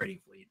commercial trading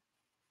fleet.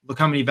 Look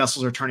how many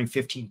vessels are turning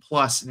 15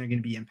 plus, and they're going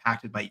to be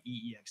impacted by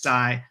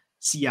EEXI,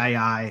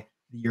 CII,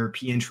 the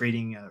European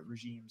trading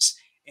regimes.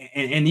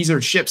 And these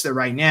are ships that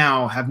right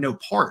now have no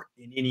part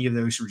in any of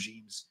those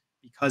regimes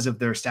because of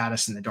their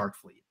status in the dark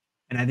fleet.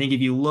 And I think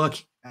if you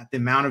look at the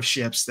amount of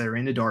ships that are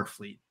in the dark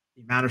fleet,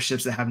 the amount of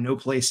ships that have no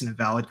place in a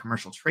valid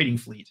commercial trading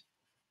fleet,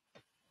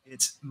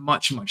 it's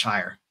much, much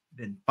higher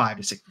than 5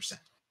 to 6%.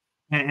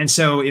 And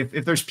so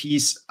if there's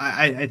peace,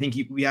 I think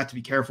we have to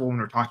be careful when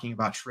we're talking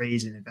about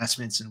trades and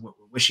investments and what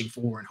we're wishing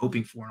for and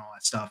hoping for and all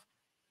that stuff.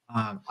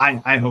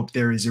 I hope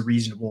there is a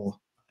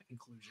reasonable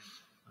conclusion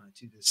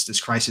to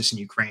this crisis in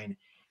Ukraine.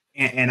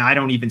 And I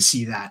don't even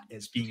see that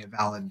as being a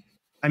valid.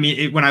 I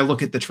mean, when I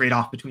look at the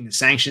trade-off between the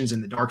sanctions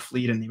and the dark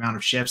fleet and the amount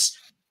of ships,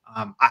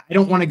 I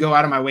don't want to go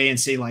out of my way and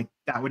say like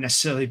that would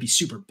necessarily be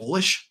super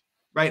bullish,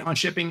 right, on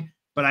shipping.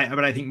 But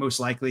I think most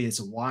likely it's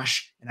a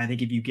wash. And I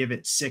think if you give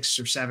it 6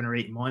 or 7 or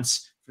 8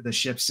 months for the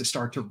ships to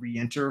start to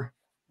re-enter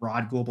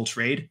broad global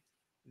trade,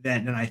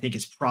 then I think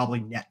it's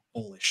probably net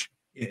bullish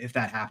if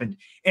that happened.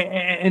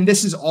 And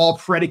this is all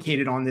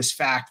predicated on this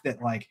fact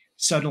that like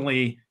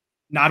suddenly,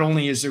 not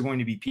only is there going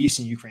to be peace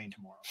in Ukraine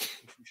tomorrow,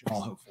 which we should all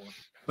hope for,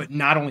 but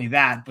not only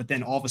that, but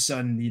then all of a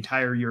sudden the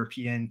entire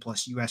European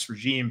plus US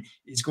regime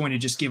is going to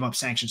just give up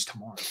sanctions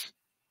tomorrow.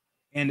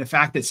 And the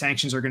fact that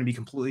sanctions are going to be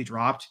completely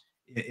dropped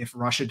if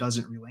Russia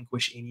doesn't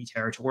relinquish any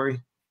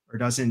territory or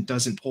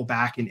doesn't pull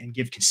back and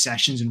give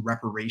concessions and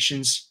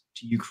reparations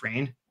to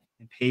Ukraine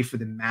and pay for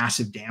the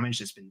massive damage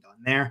that's been done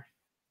there.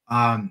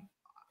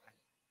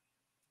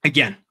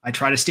 Again, I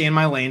try to stay in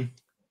my lane,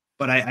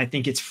 but I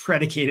think it's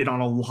predicated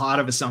on a lot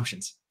of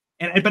assumptions.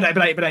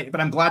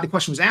 But I'm glad the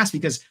question was asked,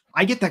 because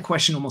I get that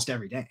question almost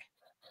every day.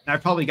 And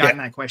I've probably gotten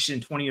that question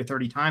 20 or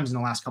 30 times in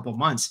the last couple of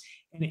months.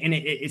 And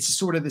it's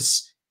sort of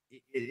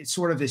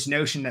this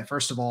notion that,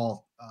 first of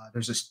all,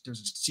 there's a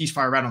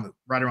ceasefire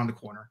right around the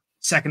corner.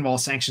 Second of all,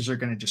 sanctions are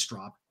going to just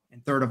drop.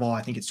 And third of all,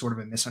 I think it's sort of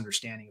a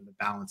misunderstanding of the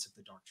balance of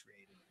the dark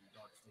trade and the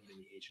dark fleet and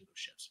the age of those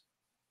ships.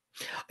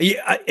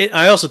 Yeah,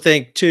 I also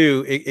think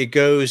too, it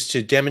goes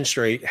to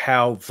demonstrate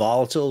how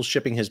volatile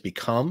shipping has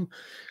become.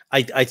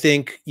 I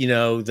think,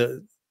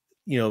 the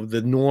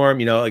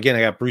norm, again,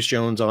 I got Bruce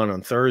Jones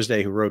on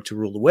Thursday, who wrote To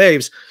Rule the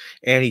Waves,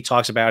 and he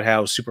talks about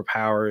how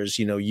superpowers,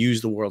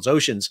 use the world's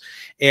oceans.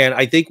 And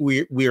I think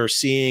we are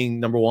seeing,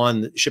 number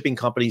one, shipping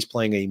companies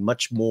playing a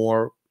much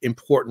more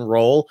important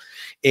role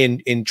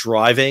in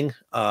driving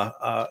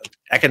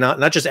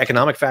not just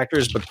economic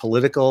factors, but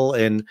political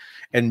and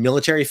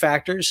military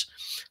factors.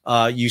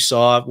 You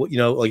saw,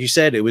 like you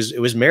said, it was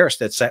Maersk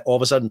that all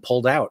of a sudden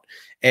pulled out,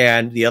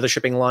 and the other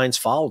shipping lines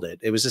followed it.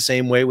 It was the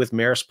same way with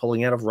Maersk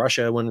pulling out of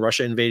Russia when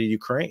Russia invaded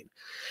Ukraine.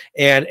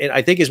 And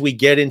I think as we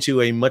get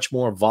into a much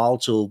more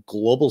volatile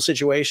global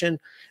situation,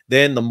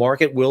 then the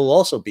market will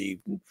also be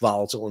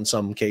volatile in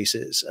some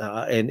cases.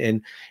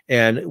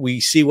 And we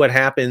see what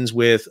happens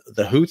with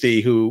the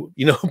Houthi, who,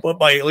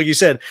 like you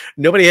said,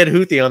 nobody had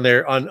Houthi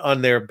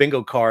on their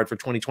bingo card for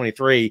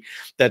 2023,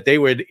 that they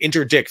would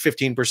interdict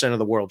 15% of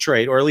the world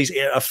trade, or at least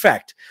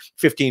affect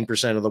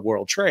 15% of the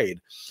world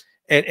trade.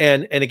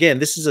 And again,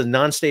 this is a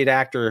non-state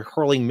actor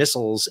hurling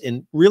missiles,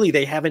 and really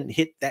they haven't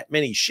hit that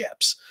many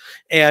ships.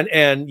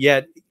 And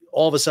yet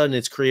all of a sudden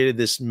it's created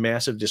this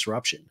massive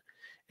disruption.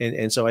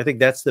 And so I think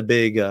that's the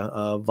big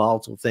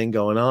volatile thing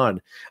going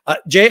on.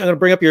 Jay, I'm going to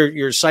bring up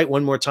your site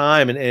one more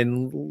time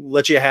and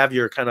let you have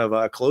your kind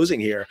of closing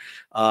here.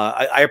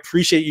 I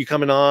appreciate you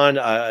coming on.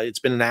 It's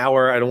been an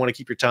hour. I don't want to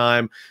keep your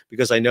time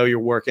because I know you're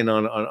working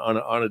on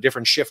a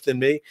different shift than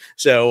me.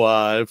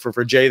 So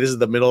for Jay, this is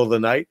the middle of the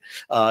night.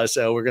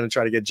 So we're going to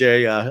try to get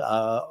Jay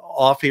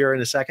off here in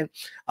a second.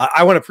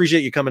 I want to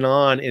appreciate you coming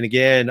on. And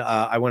again,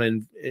 I want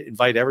to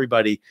invite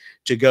everybody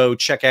to go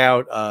check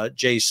out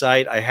Jay's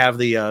site. I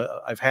have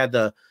I've had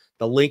the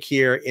link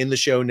here in the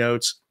show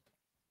notes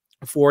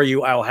for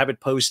you. I'll have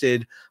it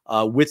posted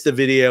with the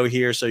video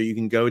here so you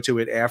can go to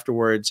it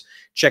afterwards,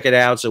 check it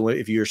out. So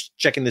if you're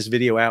checking this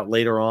video out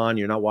later on,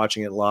 you're not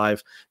watching it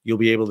live, you'll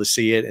be able to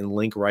see it and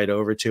link right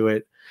over to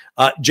it.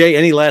 Jay,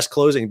 any last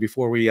closing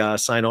before we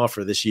sign off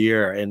for this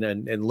year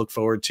and look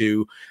forward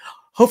to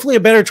hopefully a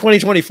better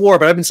 2024,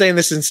 but I've been saying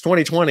this since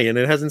 2020 and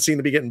it hasn't seemed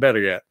to be getting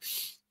better yet.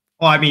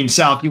 Well, I mean,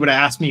 Sal, if you would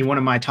have asked me one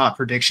of my top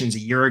predictions a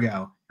year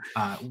ago,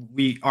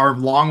 we are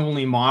long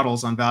only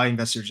models on Value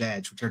Investor's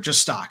Edge, which are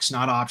just stocks,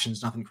 not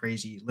options, nothing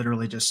crazy,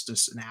 literally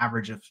just an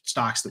average of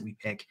stocks that we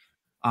pick.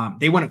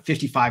 They went up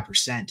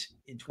 55%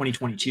 in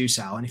 2022,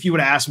 Sal. And if you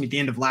would have asked me at the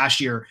end of last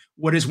year,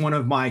 what is one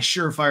of my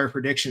surefire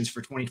predictions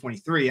for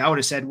 2023, I would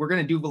have said, we're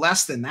going to do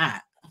less than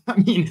that. I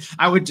mean,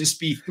 I would just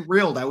be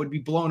thrilled. I would be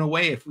blown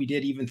away if we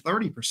did even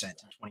 30% in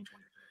 2023.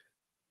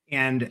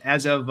 And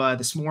as of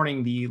this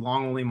morning, the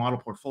long only model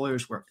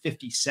portfolios were at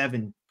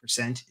 57% in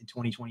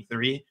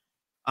 2023.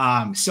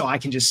 So I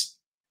can just,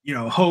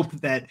 hope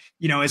that,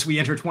 as we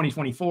enter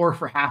 2024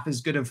 for half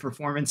as good of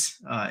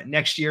performance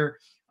next year.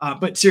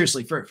 But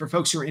seriously, for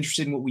folks who are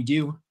interested in what we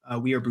do,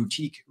 we are a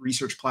boutique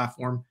research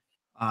platform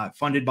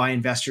funded by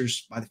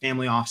investors, by the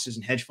family offices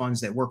and hedge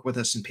funds that work with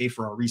us and pay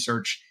for our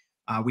research.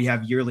 We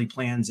have yearly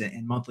plans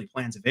and monthly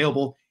plans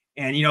available.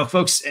 And,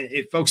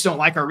 if folks don't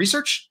like our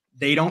research,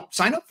 they don't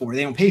sign up for it.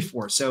 They don't pay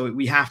for it. So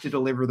we have to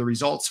deliver the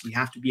results. We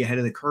have to be ahead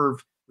of the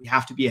curve. We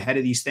have to be ahead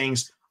of these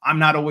things. I'm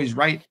not always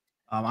right.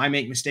 I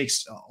make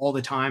mistakes all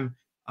the time.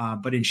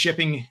 But in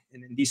shipping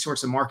and in these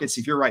sorts of markets,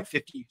 if you're right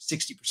 50,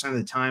 60% of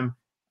the time,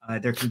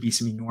 there can be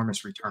some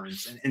enormous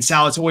returns. And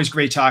Sal, it's always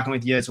great talking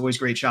with you. It's always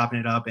great chopping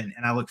it up. And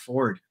I look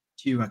forward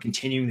to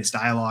continuing this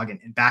dialogue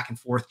and back and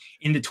forth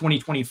into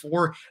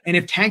 2024. And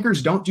if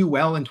tankers don't do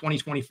well in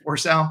 2024,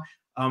 Sal,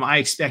 I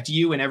expect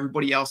you and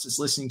everybody else that's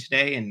listening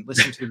today and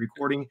listening to the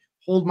recording,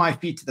 hold my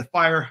feet to the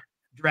fire,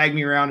 drag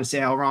me around and say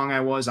how wrong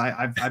I was.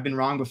 I've been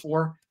wrong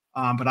before,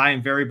 but I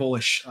am very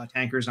bullish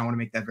tankers. And I want to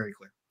make that very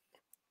clear.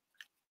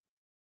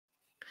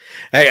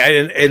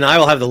 Hey, and I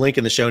will have the link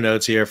in the show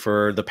notes here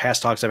for the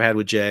past talks I've had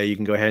with Jay. You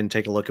can go ahead and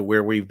take a look at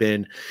where we've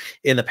been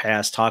in the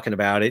past talking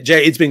about it.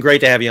 Jay, it's been great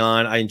to have you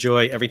on. I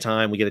enjoy every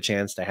time we get a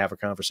chance to have a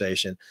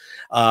conversation.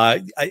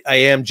 I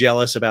am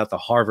jealous about the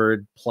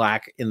Harvard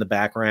plaque in the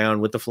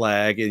background with the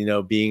flag,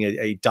 being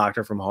a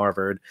doctor from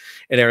Harvard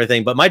and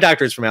everything. But my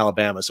doctor is from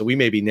Alabama, so we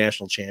may be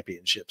national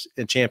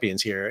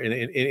champions here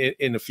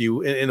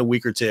in a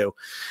week or two.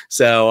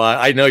 So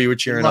I know you were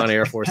cheering on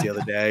Air Force the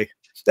other day.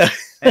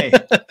 Hey,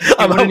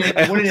 what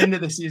an end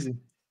of the season.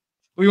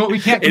 We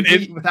can't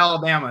compete with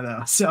Alabama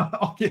though, so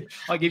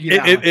I'll give you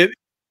that.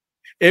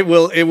 It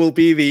will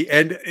be the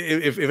end.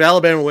 If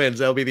Alabama wins,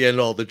 that'll be the end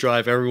all to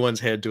drive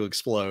everyone's head to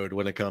explode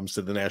when it comes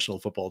to the National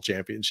Football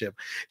Championship.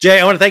 Jay,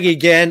 I want to thank you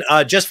again.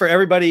 Just for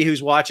everybody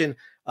who's watching,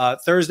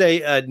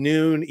 Thursday at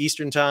noon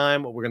Eastern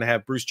time, we're going to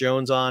have Bruce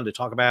Jones on to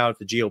talk about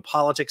the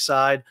geopolitics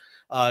side.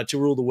 To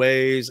rule the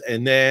waves,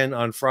 and then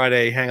on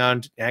Friday, hang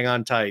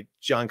on tight.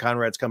 John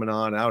Conrad's coming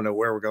on. I don't know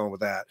where we're going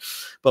with that,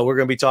 but we're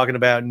going to be talking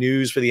about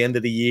news for the end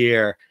of the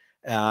year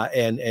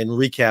and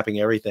recapping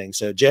everything.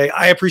 So, Jay,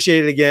 I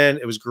appreciate it again.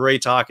 It was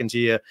great talking to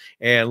you,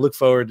 and look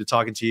forward to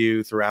talking to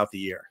you throughout the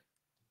year.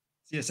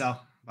 See you,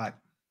 Sal. Bye.